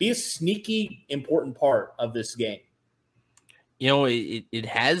be a sneaky important part of this game? It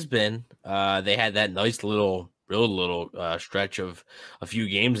has been. They had that nice little stretch of a few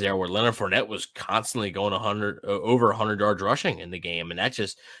games there where Leonard Fournette was constantly going over 100 yards rushing in the game, and that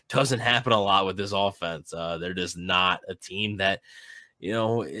just doesn't happen a lot with this offense. They're just not a team that,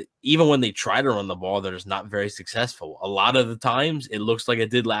 even when they try to run the ball, they're just not very successful. A lot of the times, it looks like it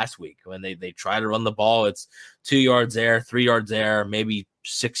did last week when they try to run the ball. It's 2 yards there, 3 yards there, maybe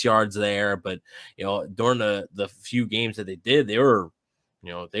 6 yards there. But during the few games that they did, they were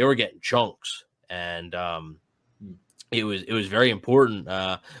getting chunks, and it was very important.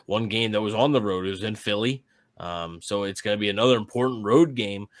 One game that was on the road, it was in Philly. So it's going to be another important road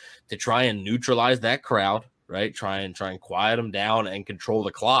game to try and neutralize that crowd, right? Try and quiet them down and control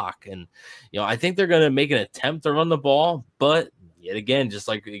the clock. And, I think they're going to make an attempt to run the ball, but yet again, just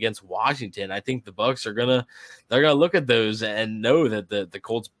like against Washington, I think the Bucs they're going to look at those and know that the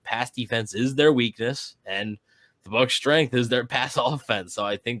Colts pass defense is their weakness and the Bucs' strength is their pass offense. So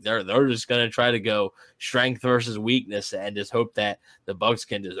I think they're just going to try to go strength versus weakness and just hope that the Bucs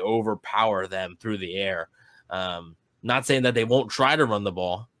can just overpower them through the air. Not saying that they won't try to run the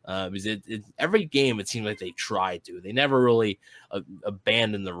ball, because every game it seems like they try to. They never really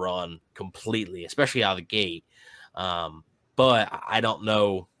abandon the run completely, especially out of the gate. But I don't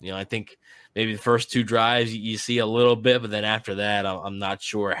know. I think maybe the first 2 drives you see a little bit, but then after that, I'm not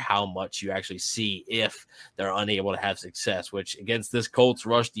sure how much you actually see if they're unable to have success, which against this Colts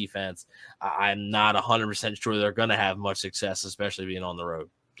rush defense, I'm not 100% sure they're going to have much success, especially being on the road.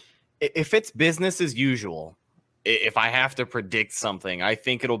 If it's business as usual, if I have to predict something, I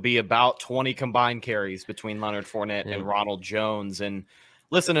think it'll be about 20 combined carries between Leonard Fournette and Ronald Jones. And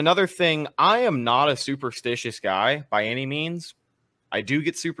listen, another thing, I am not a superstitious guy by any means. I do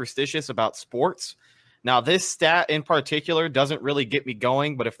get superstitious about sports. Now, this stat in particular doesn't really get me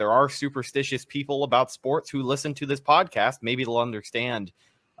going, but if there are superstitious people about sports who listen to this podcast, maybe they'll understand.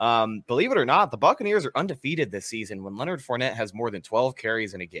 Believe it or not, the Buccaneers are undefeated this season when Leonard Fournette has more than 12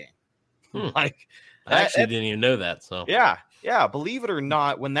 carries in a game. I actually didn't even know that. So yeah. Believe it or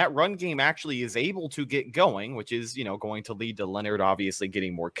not, when that run game actually is able to get going, which is going to lead to Leonard obviously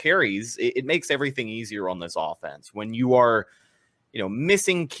getting more carries, it makes everything easier on this offense. When you are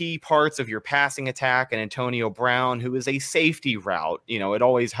missing key parts of your passing attack and Antonio Brown, who is a safety route, it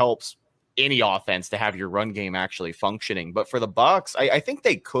always helps any offense to have your run game actually functioning. But for the Bucs, I think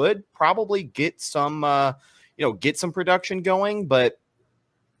they could probably get some production going, but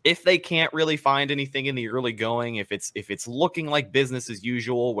if they can't really find anything in the early going, if it's looking like business as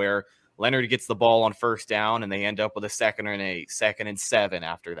usual, where Leonard gets the ball on first down and they end up with a 2nd and 8, 2nd and 7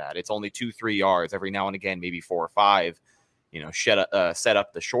 after that, it's only 2-3 yards every now and again, maybe 4 or 5, set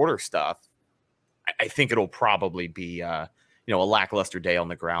up the shorter stuff. I think it'll probably be a lackluster day on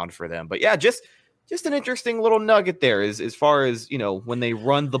the ground for them. But yeah, just an interesting little nugget there is as far as, when they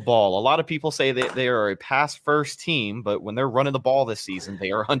run the ball. A lot of people say that they are a pass-first team, but when they're running the ball this season,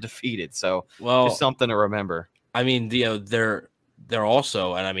 they are undefeated. So just something to remember. I mean, they're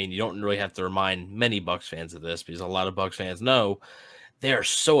also, and I mean, you don't really have to remind many Bucs fans of this because a lot of Bucs fans know they are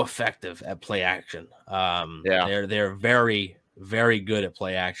so effective at play action. They're very, very good at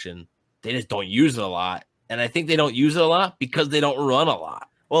play action. They just don't use it a lot. And I think they don't use it a lot because they don't run a lot.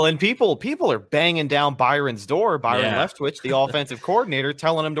 Well, and people are banging down Byron's door, Leftwich, the offensive coordinator,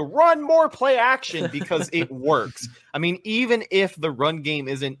 telling him to run more play action because it works. I mean, even if the run game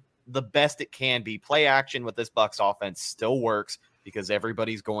isn't the best it can be, play action with this Bucs offense still works because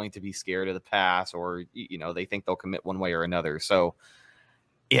everybody's going to be scared of the pass or, they think they'll commit one way or another. So,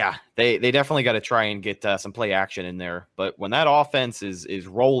 yeah, they definitely got to try and get some play action in there. But when that offense is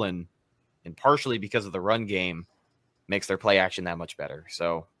rolling, and partially because of the run game, makes their play action that much better.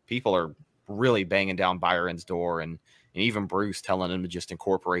 So people are really banging down Byron's door and even Bruce telling him to just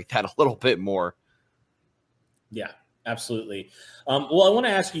incorporate that a little bit more. Yeah, absolutely. Well, I want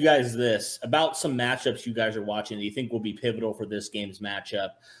to ask you guys this about some matchups you guys are watching that you think will be pivotal for this game's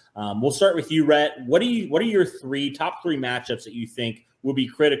matchup. We'll start with you, Rhett. What are your top three matchups that you think will be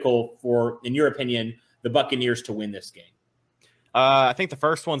critical for, in your opinion, the Buccaneers to win this game? I think the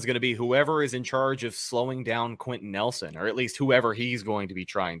first one's going to be whoever is in charge of slowing down Quentin Nelson, or at least whoever he's going to be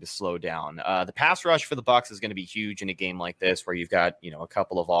trying to slow down. The pass rush for the Bucs is going to be huge in a game like this, where you've got a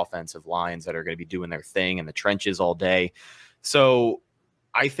couple of offensive lines that are going to be doing their thing in the trenches all day. So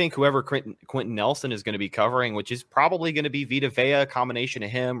I think whoever Quentin Nelson is going to be covering, which is probably going to be Vita Vea, a combination of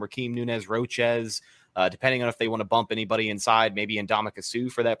him, Raheem Nunez-Roches, depending on if they want to bump anybody inside, maybe Ndamukong Suh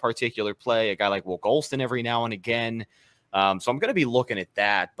for that particular play, a guy like Will Golston every now and again. So I'm going to be looking at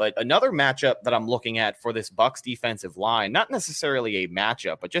that. But another matchup that I'm looking at for this Bucs defensive line, not necessarily a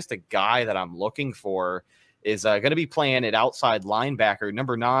matchup, but just a guy that I'm looking for, is going to be playing at outside linebacker,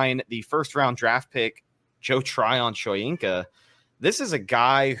 number 9, the first-round draft pick, Joe Tryon-Shoyinka. This is a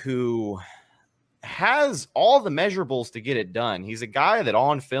guy who has all the measurables to get it done. He's a guy that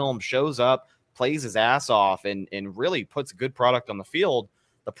on film shows up, plays his ass off, and really puts a good product on the field.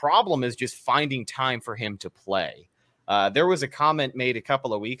 The problem is just finding time for him to play. There was a comment made a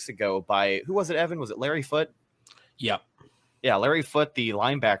couple of weeks ago by, who was it, Evan? Was it Larry Foote? Yep. Yeah, Larry Foote, the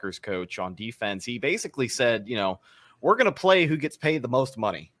linebackers coach on defense. He basically said, we're going to play who gets paid the most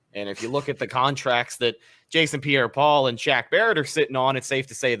money. And if you look at the contracts that Jason Pierre-Paul and Shaq Barrett are sitting on, it's safe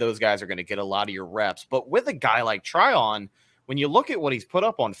to say those guys are going to get a lot of your reps. But with a guy like Tryon, when you look at what he's put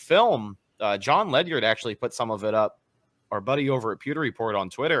up on film, John Ledyard actually put some of it up, our buddy over at Pewter Report on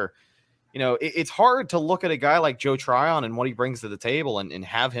Twitter. It's hard to look at a guy like Joe Tryon and what he brings to the table and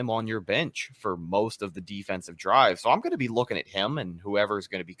have him on your bench for most of the defensive drive. So I'm going to be looking at him and whoever's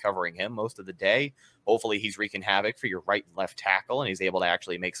going to be covering him most of the day. Hopefully he's wreaking havoc for your right and left tackle, and he's able to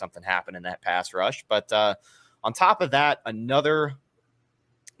actually make something happen in that pass rush. But on top of that, another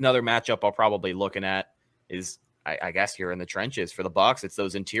matchup I'll probably looking at is, I guess, here in the trenches for the Bucs. It's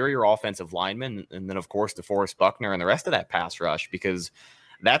those interior offensive linemen, and then, of course, DeForest Buckner and the rest of that pass rush, because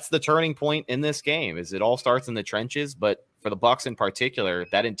that's the turning point in this game. Is it all starts in the trenches, but for the Bucs in particular,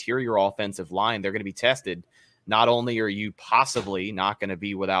 that interior offensive line, they're going to be tested. Not only are you possibly not going to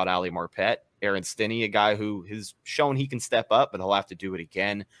be without Ali Marpet, Aaron Stinney, a guy who has shown he can step up, but he'll have to do it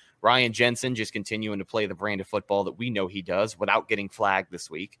again. Ryan Jensen just continuing to play the brand of football that we know he does without getting flagged this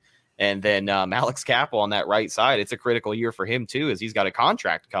week. And then Alex Capel on that right side. It's a critical year for him too, as he's got a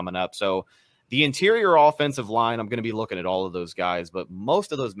contract coming up. So the interior offensive line, I'm going to be looking at all of those guys, but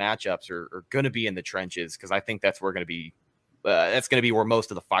most of those matchups are going to be in the trenches, because I think that's where that's going to be where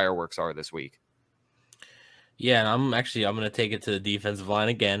most of the fireworks are this week. Yeah, and I'm going to take it to the defensive line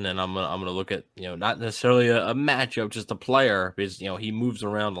again, and I'm going to look at, not necessarily a matchup, just a player, because, he moves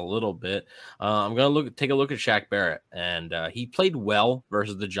around a little bit. I'm going to take a look at Shaq Barrett, and he played well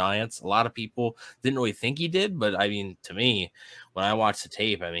versus the Giants. A lot of people didn't really think he did, but to me, when I watched the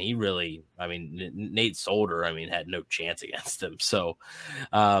tape, Nate Solder, had no chance against him. So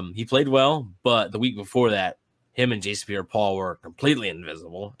he played well, but the week before that, him and Jason Pierre-Paul were completely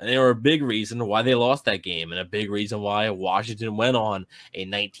invisible, and they were a big reason why they lost that game, and a big reason why Washington went on a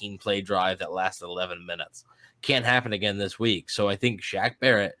 19-play drive that lasted 11 minutes. Can't happen again this week. So I think Shaq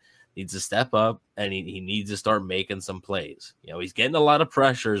Barrett needs to step up, and he needs to start making some plays. He's getting a lot of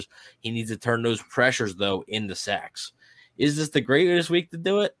pressures. He needs to turn those pressures, though, into sacks. Is this the greatest week to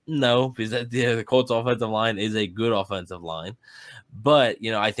do it? No, because the Colts offensive line is a good offensive line. But,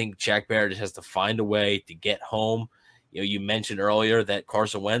 I think Shaq Barrett just has to find a way to get home. You mentioned earlier that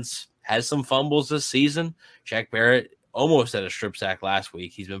Carson Wentz has some fumbles this season. Shaq Barrett almost had a strip sack last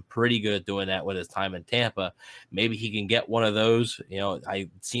week. He's been pretty good at doing that with his time in Tampa. Maybe he can get one of those. It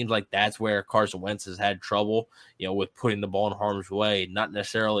seems like that's where Carson Wentz has had trouble, with putting the ball in harm's way, not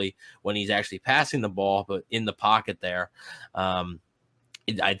necessarily when he's actually passing the ball, but in the pocket there.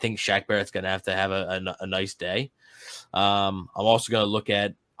 I think Shaq Barrett's going to have a nice day. I'm also going to look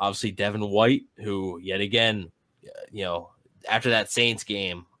at, obviously, Devin White, who, yet again, after that Saints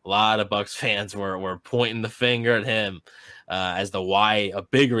game, a lot of Bucs fans were pointing the finger at him as a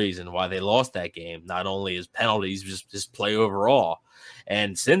big reason why they lost that game. Not only his penalties, just play overall.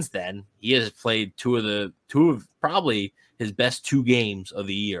 And since then, he has played two of probably his best 2 games of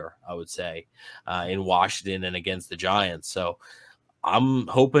the year, I would say, in Washington and against the Giants. So I'm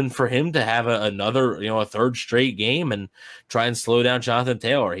hoping for him to have another, a third straight game and try and slow down Jonathan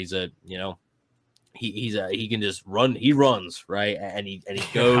Taylor. He's he can just run. He runs, right, and he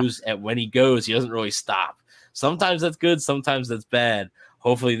goes. And when he goes, he doesn't really stop. Sometimes that's good, sometimes that's bad.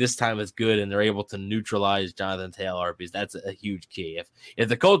 Hopefully this time it's good, and they're able to neutralize Jonathan Taylor, because that's a huge key. If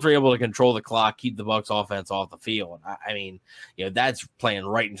the Colts are able to control the clock, keep the Bucs offense off the field, that's playing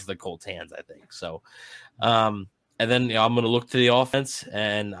right into the Colts' hands, I think. So, and then I'm going to look to the offense,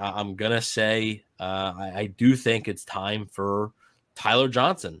 and I'm going to say I do think it's time for Tyler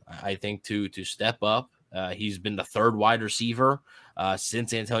Johnson, I think, to step up. He's been the 3rd wide receiver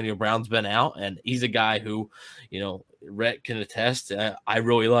since Antonio Brown's been out, and he's a guy who, Rhett can attest, I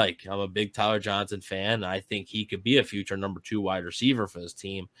really like. I'm a big Tyler Johnson fan. I think he could be a future number 2 wide receiver for this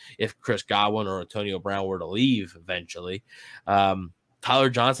team if Chris Godwin or Antonio Brown were to leave eventually. Tyler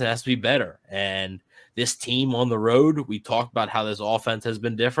Johnson has to be better, and this team on the road, we talked about how this offense has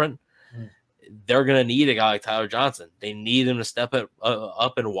been different. They're going to need a guy like Tyler Johnson. They need him to step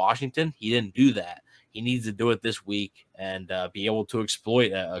up in Washington. He didn't do that. He needs to do it this week and be able to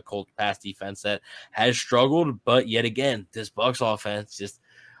exploit a Colts pass defense that has struggled. But yet again, this Bucs offense just,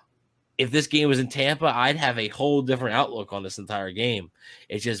 if this game was in Tampa, I'd have a whole different outlook on this entire game.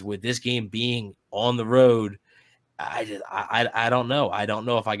 It's just with this game being on the road, I don't know. I don't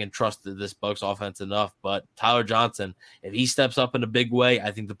know if I can trust this Bucs offense enough. But Tyler Johnson, if he steps up in a big way, I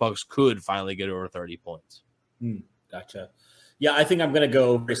think the Bucs could finally get over 30 points. Gotcha. Yeah, I think I'm going to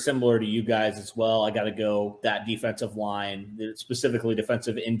go very similar to you guys as well. I got to go that defensive line, specifically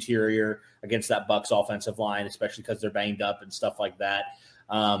defensive interior against that Bucs offensive line, especially because they're banged up and stuff like that.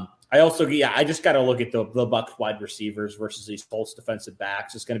 I just got to look at the Bucs wide receivers versus these Colts defensive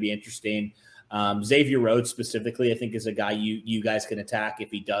backs. It's going to be interesting. Xavier Rhodes specifically, I think, is a guy you guys can attack if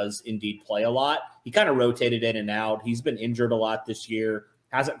he does indeed play a lot. He kind of rotated in and out. He's been injured a lot this year,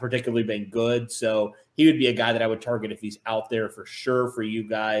 hasn't particularly been good. So he would be a guy that I would target if he's out there for sure for you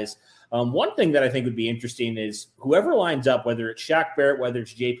guys. One thing that I think would be interesting is whoever lines up, whether it's Shaq Barrett, whether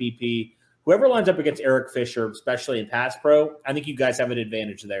it's JPP, whoever lines up against Eric Fisher, especially in pass pro, I think you guys have an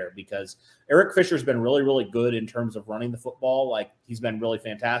advantage there because Eric Fisher's been really, really good in terms of running the football. Like, he's been really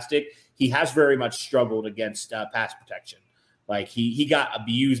fantastic. He has very much struggled against pass protection. Like, he got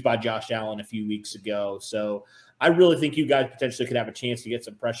abused by Josh Allen a few weeks ago. So I really think you guys potentially could have a chance to get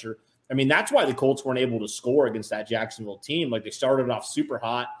some pressure. I mean, that's why the Colts weren't able to score against that Jacksonville team. Like, they started off super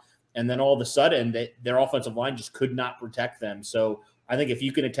hot, and then all of a sudden their offensive line just could not protect them. So I think if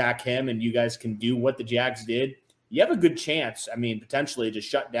you can attack him and you guys can do what the Jags did, you have a good chance, I mean, potentially to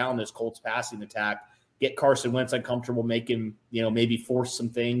shut down this Colts passing attack, get Carson Wentz uncomfortable, make him, maybe force some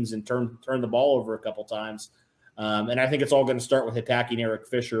things and turn the ball over a couple times. And I think it's all going to start with attacking Eric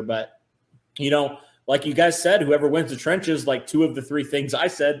Fisher. But, like you guys said, whoever wins the trenches, like 2 of the 3 things I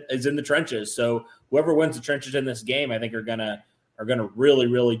said is in the trenches. So whoever wins the trenches in this game, I think are going to really,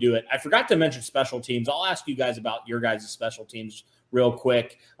 really do it. I forgot to mention special teams. I'll ask you guys about your guys' special teams real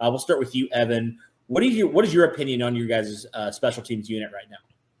quick. We'll start with you, Evan. What is your opinion on your guys' special teams unit right now?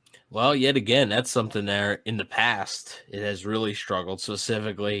 Well, yet again, that's something there in the past. It has really struggled.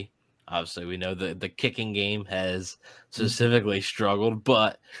 Specifically, obviously, we know the kicking game has specifically struggled,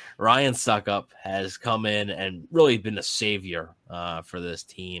 but Ryan Suckup has come in and really been a savior for this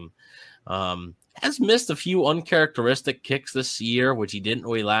team. Has missed a few uncharacteristic kicks this year, which he didn't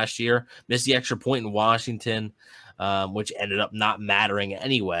really last year. Missed the extra point in Washington, which ended up not mattering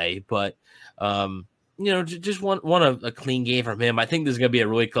anyway. But, just want a clean game from him. I think this is going to be a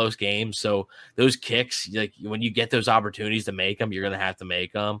really close game. So those kicks, like when you get those opportunities to make them, you're going to have to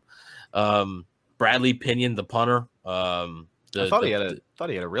make them. Bradley Pinion, the punter. I thought he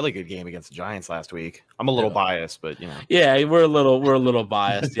had a really good game against the Giants last week. I'm a little biased, but Yeah, we're a little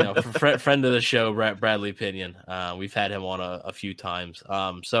biased. Friend of the show, Bradley Pinion. We've had him on a few times.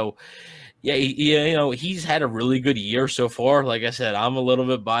 He's had a really good year so far. Like I said, I'm a little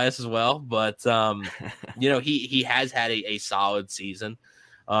bit biased as well, but he has had a solid season.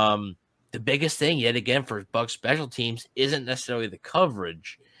 The biggest thing yet again for Bucs special teams isn't necessarily the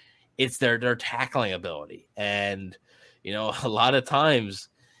coverage; it's their tackling ability. And a lot of times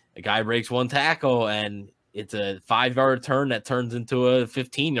a guy breaks one tackle and it's a 5-yard return that turns into a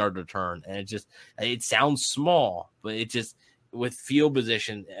 15-yard return. And it sounds small, but it just, with field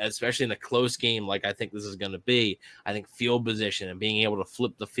position, especially in a close game like I think this is going to be, I think field position and being able to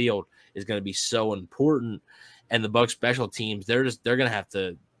flip the field is going to be so important. And the Bucs special teams, they're going to have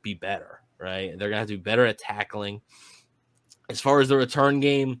to be better, right? They're going to have to be better at tackling. As far as the return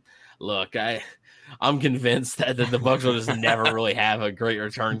game, look, I'm convinced that the Bucs will just never really have a great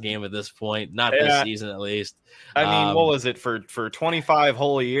return game at this point, not this season at least. I mean, what was it for 25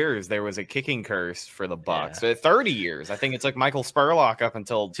 whole years? There was a kicking curse for the Bucs. 30 years. I think it's like Michael Spurlock up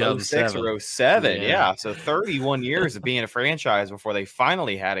until 06 or 07. Yeah, so 31 years of being a franchise before they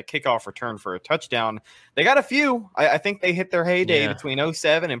finally had a kickoff return for a touchdown. They got a few. I think they hit their heyday between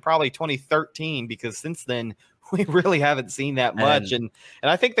 07 and probably 2013 because since then we really haven't seen that much. And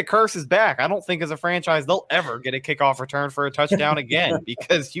I think the curse is back. I don't think as a franchise they'll ever get a kickoff return for a touchdown again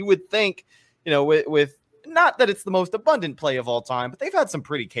because you would think, with not that it's the most abundant play of all time, but they've had some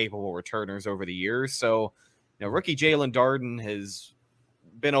pretty capable returners over the years. So, rookie Jalen Darden has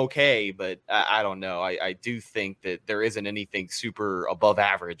been okay, but I don't know. I do think that there isn't anything super above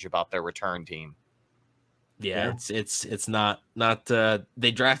average about their return team. Yeah, it's not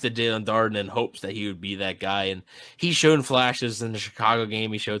they drafted Jalen Darden in hopes that he would be that guy, and he's shown flashes in the Chicago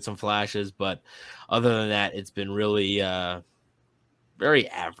game. He showed some flashes, but other than that, it's been really very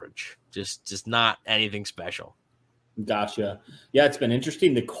average. Just not anything special. Gotcha. Yeah, it's been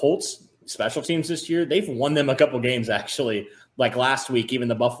interesting. The Colts special teams this year, they've won them a couple games actually. Like last week, even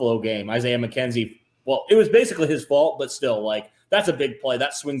the Buffalo game, Isaiah McKenzie well, it was basically his fault, but still, like, that's a big play.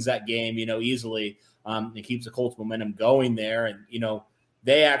 That swings that game, easily. It keeps the Colts momentum going there. And,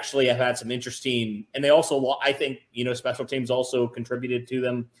 they actually have had some interesting, and they also, I think, special teams also contributed to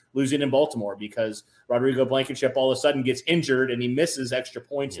them losing in Baltimore because Rodrigo Blankenship all of a sudden gets injured and he misses extra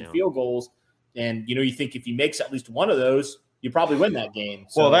points and field goals. And, you think if he makes at least one of those, you probably win that game.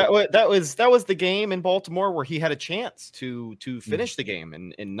 So, well, that was the game in Baltimore where he had a chance to finish the game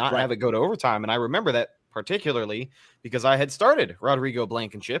and not have it go to overtime. And I remember that particularly because I had started Rodrigo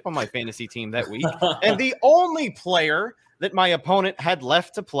Blankenship on my fantasy team that week. And the only player that my opponent had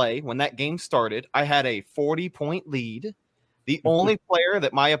left to play when that game started, I had a 40-point lead. The only player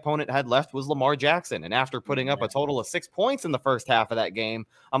that my opponent had left was Lamar Jackson. And after putting up a total of 6 points in the first half of that game,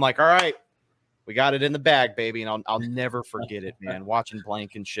 I'm like, all right, we got it in the bag, baby. And I'll never forget it, man. Watching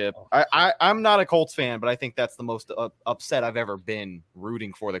Blankenship. I'm not a Colts fan, but I think that's the most upset I've ever been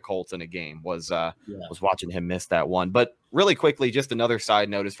rooting for the Colts in a game was watching him miss that one. But really quickly, just another side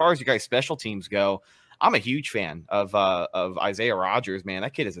note, as far as you guys special teams go, I'm a huge fan of Isaiah Rodgers, man.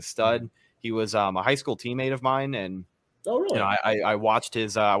 That kid is a stud. He was a high school teammate of mine, and I watched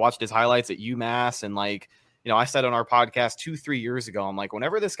his highlights at UMass, and I said on our podcast 2-3 years ago, I'm like,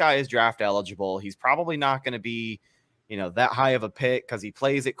 whenever this guy is draft eligible, he's probably not going to be, that high of a pick because he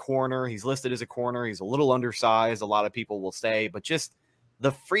plays at corner. He's listed as a corner. He's a little undersized. A lot of people will say, but just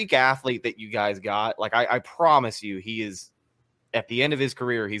the freak athlete that you guys got, I promise you, he is. At the end of his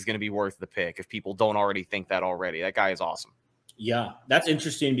career, he's going to be worth the pick if people don't already think that already. That guy is awesome. Yeah, that's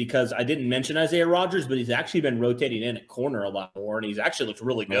interesting because I didn't mention Isaiah Rodgers, but he's actually been rotating in at corner a lot more, and he's actually looked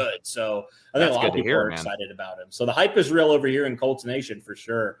really good. So I think a lot of people are excited about him. So the hype is real over here in Colts Nation for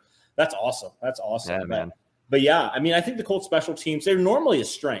sure. That's awesome. Yeah, man. But yeah, I mean, I think the Colts special teams, they're normally a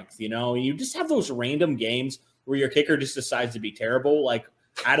strength, you just have those random games where your kicker just decides to be terrible. Like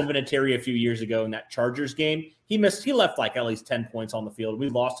Adam Vinatieri a few years ago in that Chargers game, he left at least 10 points on the field. We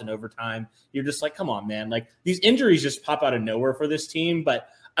lost in overtime. You're just like, come on, man. Like these injuries just pop out of nowhere for this team. But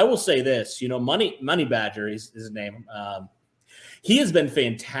I will say this, Money Badger is his name. He has been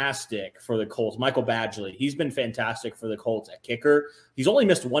fantastic for the Colts. Michael Badgley, he's been fantastic for the Colts at kicker. He's only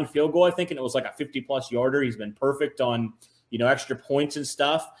missed one field goal, I think, and it was like a 50-plus yarder. He's been perfect on, extra points and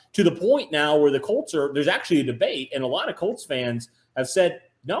stuff to the point now where the Colts there's actually a debate, and a lot of Colts fans have said,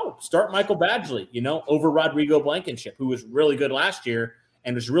 no, start Michael Badgley, over Rodrigo Blankenship, who was really good last year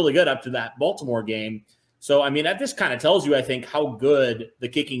and was really good up to that Baltimore game. So, I mean, that just kind of tells you, I think, how good the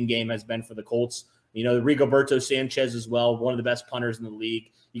kicking game has been for the Colts. Rigoberto Sanchez as well, one of the best punters in the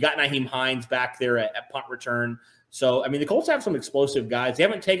league. You got Nyheim Hines back there at punt return. So, I mean, the Colts have some explosive guys. They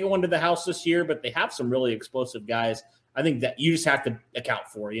haven't taken one to the house this year, but they have some really explosive guys. I think that you just have to account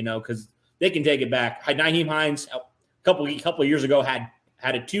for, because they can take it back. Nyheim Hines a couple of years ago had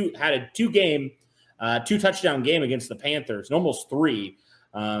a two touchdown game against the Panthers, and almost 3.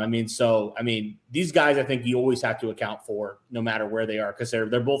 These guys, I think you always have to account for no matter where they are because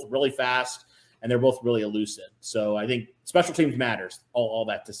they're both really fast and they're both really elusive. So I think special teams matters, all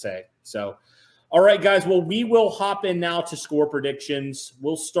that to say. So, all right, guys, well, we will hop in now to score predictions.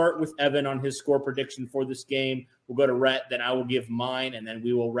 We'll start with Evan on his score prediction for this game. We'll go to Rhett, then I will give mine, and then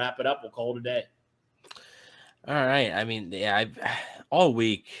we will wrap it up. We'll call it a day. All right. I mean, yeah, all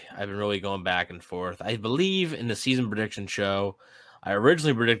week I've been really going back and forth. I believe in the season prediction show, I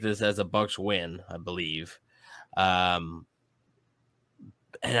originally predicted this as a Bucs win, I believe.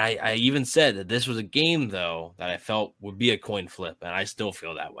 And I even said that this was a game, though, that I felt would be a coin flip, and I still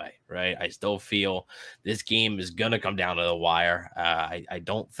feel that way, right? I still feel this game is going to come down to the wire. I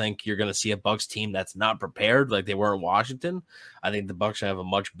don't think you're going to see a Bucs team that's not prepared like they were in Washington. I think the Bucs have a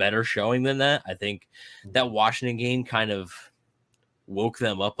much better showing than that. I think that Washington game kind of woke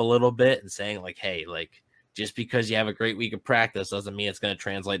them up a little bit and saying, like, hey, like, just because you have a great week of practice doesn't mean it's going to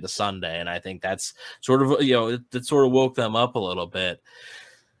translate to Sunday. And I think that's sort of, that sort of woke them up a little bit.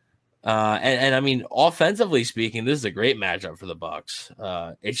 And I mean, offensively speaking, this is a great matchup for the Bucs.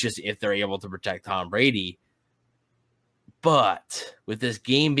 It's just if they're able to protect Tom Brady. But with this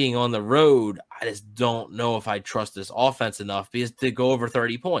game being on the road, I just don't know if I trust this offense enough because to go over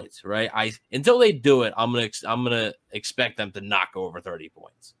 30 points, right? Until they do it, I'm gonna expect them to not go over 30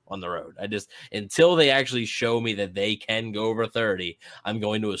 points on the road. Until they actually show me that they can go over 30, I'm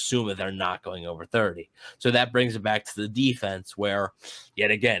going to assume that they're not going over 30. So that brings it back to the defense, where yet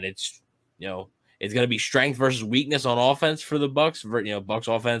again it's it's going to be strength versus weakness on offense for the Bucs.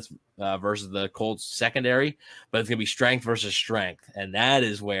 Bucs offense versus the Colts secondary, but it's going to be strength versus strength, and that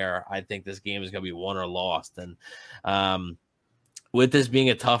is where I think this game is going to be won or lost. And with this being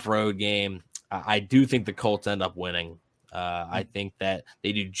a tough road game, I do think the Colts end up winning. I think that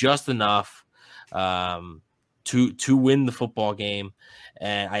they do just enough to win the football game.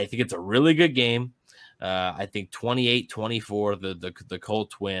 And I think it's a really good game. I think 28-24, the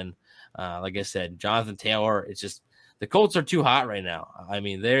Colts win. Like I said, Jonathan Taylor, it's just the Colts are too hot right now. I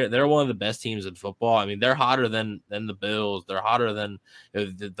mean, they're one of the best teams in football. I mean, they're hotter than the Bills. They're hotter than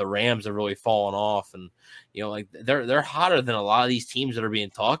the Rams have really fallen off. And, like they're hotter than a lot of these teams that are being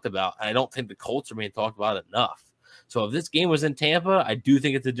talked about. I don't think the Colts are being talked about enough. So if this game was in Tampa, I do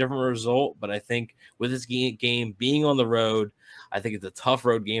think it's a different result. But I think with this game being on the road, I think it's a tough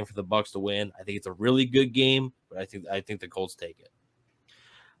road game for the Bucs to win. I think it's a really good game, but I think the Colts take it.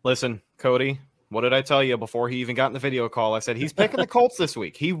 Listen, Cody, what did I tell you before he even got in the video call? I said he's picking the Colts this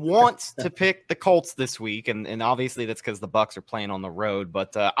week. He wants to pick the Colts this week, and obviously that's because the Bucs are playing on the road.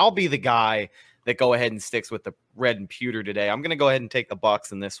 But I'll be the guy that go ahead and sticks with the red and pewter today. I'm going to go ahead and take the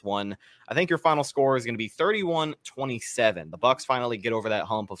Bucs in this one. I think your final score is going to be 31-27. The Bucs finally get over that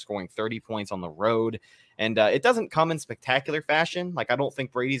hump of scoring 30 points on the road. And it doesn't come in spectacular fashion. Like, I don't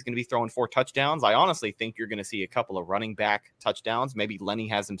think Brady's going to be throwing 4 touchdowns. I honestly think you're going to see a couple of running back touchdowns. Maybe Lenny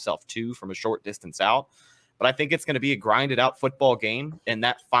has himself 2 from a short distance out. But I think it's going to be a grinded out football game. And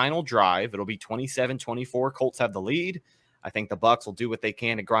that final drive, it'll be 27-24. Colts have the lead. I think the Bucs will do what they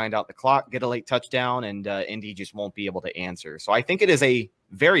can to grind out the clock, get a late touchdown, and Indy just won't be able to answer. So I think it is a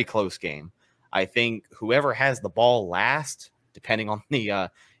very close game. I think whoever has the ball last, depending on the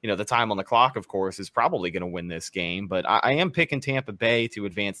the time on the clock, of course, is probably going to win this game. But I am picking Tampa Bay to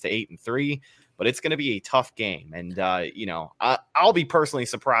advance to 8-3. But it's going to be a tough game, and I'll be personally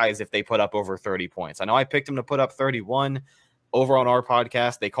surprised if they put up over 30 points. I know I picked them to put up 31 over on our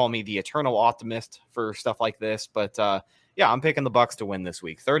podcast. They call me the eternal optimist for stuff like this, but yeah, I'm picking the Bucs to win this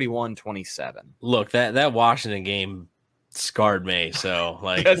week, 31-27. Look, that Washington game scarred me. So,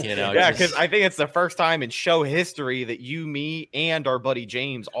 because I think it's the first time in show history that you, me, and our buddy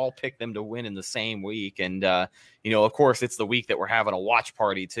James all picked them to win in the same week. And, of course, it's the week that we're having a watch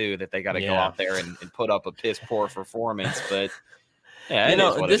party, too, that they got to go out there and put up a piss poor performance. But, yeah,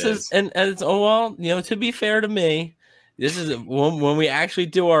 to be fair to me, this is when we actually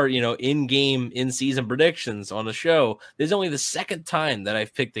do our, in-game, in-season predictions on the show. This is only the second time that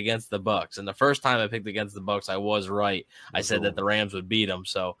I've picked against the Bucs, and the first time I picked against the Bucs, I was right. I said that the Rams would beat them.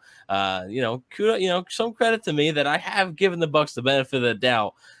 So, kudos, some credit to me that I have given the Bucs the benefit of the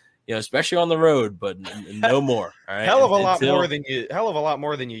doubt, especially on the road, but no more. All right, hell of a lot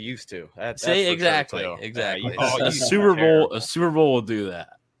more than you used to. That's exactly. Sure, exactly. A Super Bowl will do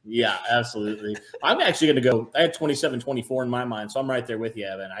that. Yeah, absolutely. I'm actually going to go. I had 27-24 in my mind, so I'm right there with you,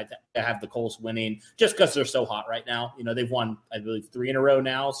 Evan. I have the Colts winning just because they're so hot right now. They've won, I believe, 3 in a row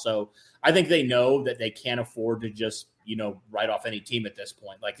now, so I think they know that they can't afford to just, write off any team at this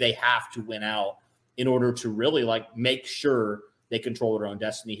point. Like, they have to win out in order to really, make sure they control their own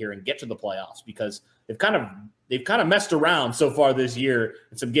destiny here and get to the playoffs, because they've kind of messed around so far this year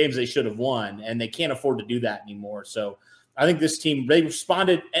in some games they should have won, and they can't afford to do that anymore. So I think this team, they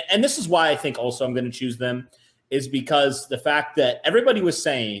responded, and this is why I think also I'm going to choose them, is because the fact that everybody was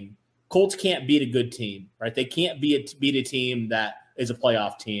saying Colts can't beat a good team, right? They can't beat a team that is a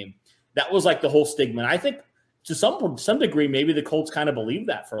playoff team. That was like the whole stigma. And I think to some degree, maybe the Colts kind of believed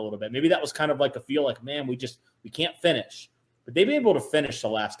that for a little bit. Maybe that was kind of like a feel like, man, we can't finish. But they've been able to finish the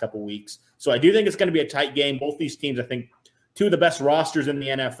last couple of weeks. So I do think it's going to be a tight game. Both these teams, I think, 2 of the best rosters in the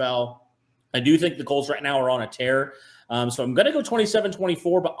NFL. I do think the Colts right now are on a tear. So I'm going to go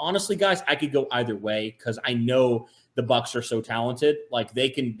 27-24, but honestly, guys, I could go either way because I know the Bucs are so talented. Like, they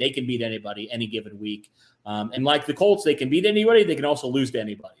can beat anybody any given week. And like the Colts, they can beat anybody. They can also lose to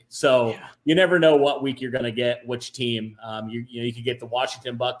anybody. So you never know what week you're going to get, which team. You could get the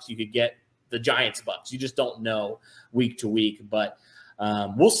Washington Bucs. You could get the Giants Bucs. You just don't know week to week. But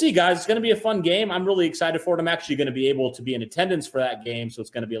we'll see, guys. It's going to be a fun game. I'm really excited for it. I'm actually going to be able to be in attendance for that game, so it's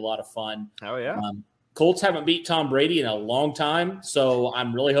going to be a lot of fun. Oh, yeah. Colts haven't beat Tom Brady in a long time, so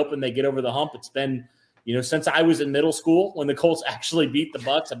I'm really hoping they get over the hump. It's been, since I was in middle school when the Colts actually beat the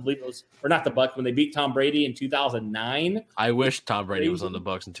Bucs. I believe it was, or not the Bucs, when they beat Tom Brady in 2009. I wish Tom Brady was on the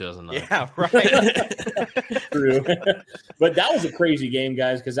Bucs in 2009. Yeah, right. True. But that was a crazy game,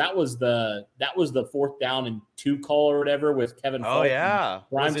 guys, because that was the 4th down and 2 call or whatever with Kevin. Oh, yeah.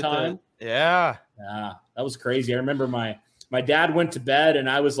 Prime time. Yeah. Yeah, that was crazy. I remember my dad went to bed, and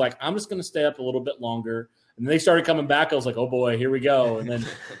I was like, I'm just going to stay up a little bit longer. And they started coming back. I was like, oh, boy, here we go. And then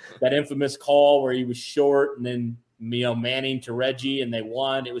that infamous call where he was short, and then, Manning to Reggie, and they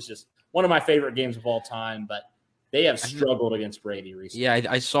won. It was just one of my favorite games of all time. But they have struggled against Brady recently. Yeah,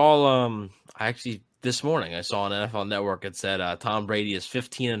 I saw I actually this morning I saw on NFL Network, it said Tom Brady is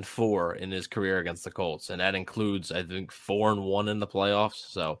 15-4 in his career against the Colts, and that includes, I think, 4-1 in the playoffs.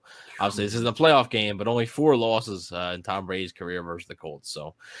 So obviously this isn't a playoff game, but only 4 losses in Tom Brady's career versus the Colts.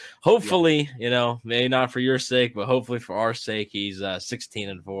 So hopefully, maybe not for your sake, but hopefully for our sake, he's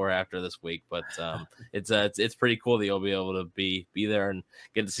 16-4 after this week. But it's pretty cool that you'll be able to be there and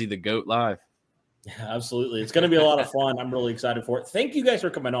get to see the GOAT live. Yeah, absolutely. It's going to be a lot of fun. I'm really excited for it. Thank you guys for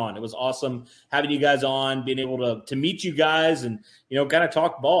coming on. It was awesome having you guys on, being able to meet you guys and, kind of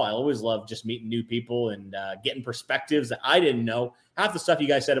talk ball. I always love just meeting new people and getting perspectives that I didn't know. Half the stuff you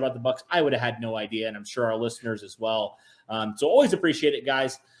guys said about the Bucs, I would have had no idea, and I'm sure our listeners as well. So always appreciate it,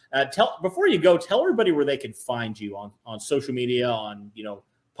 guys. Before you go, tell everybody where they can find you on social media, on,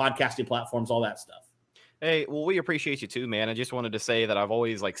 podcasting platforms, all that stuff. Hey, well, we appreciate you too, man. I just wanted to say that I've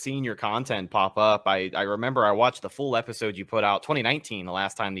always seen your content pop up. I remember I watched the full episode you put out 2019, the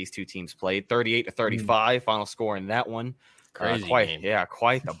last time these two teams played, 38-35, final score in that one. Crazy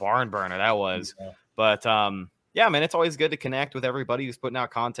quite the barn burner that was. Yeah. But yeah, man, it's always good to connect with everybody who's putting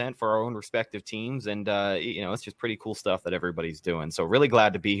out content for our own respective teams, and it's just pretty cool stuff that everybody's doing. So really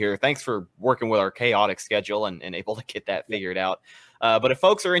glad to be here. Thanks for working with our chaotic schedule and able to get that figured out. But if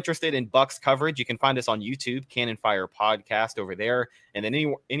folks are interested in Bucs coverage, you can find us on YouTube, Cannon Fire Podcast over there. And then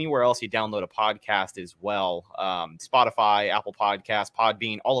anywhere else you download a podcast as well. Spotify, Apple Podcasts,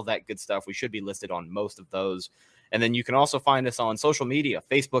 Podbean, all of that good stuff. We should be listed on most of those. And then you can also find us on social media,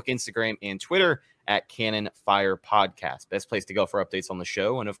 Facebook, Instagram, and Twitter at Cannon Fire Podcast. Best place to go for updates on the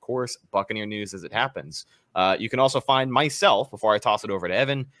show. And of course, Buccaneer news as it happens. You can also find myself, before I toss it over to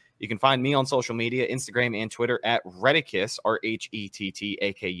Evan, you can find me on social media, Instagram and Twitter at Rhettakus,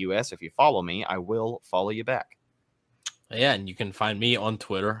 RHETTAKUS. If you follow me, I will follow you back. Yeah, and you can find me on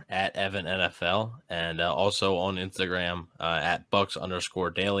Twitter at EvanNFL and also on Instagram at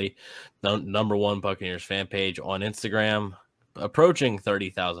Bucs_daily. Number 1 Buccaneers fan page on Instagram, approaching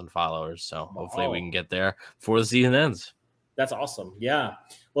 30,000 followers. So hopefully we can get there before the season ends. That's awesome. Yeah.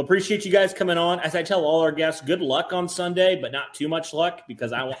 Well, appreciate you guys coming on. As I tell all our guests, good luck on Sunday, but not too much luck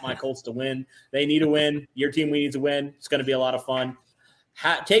because I want my Colts to win. They need a win. Your team, we need to win. It's going to be a lot of fun.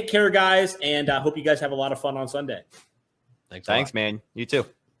 Take care, guys, and I hope you guys have a lot of fun on Sunday. Thanks, man. You too.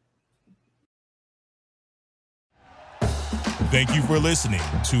 Thank you for listening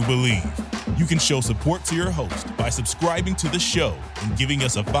to Believe. You can show support to your host by subscribing to the show and giving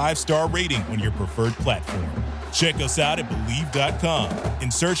us a 5-star rating on your preferred platform. Check us out at Believe.com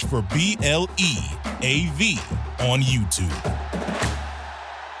and search for BLEAV on YouTube.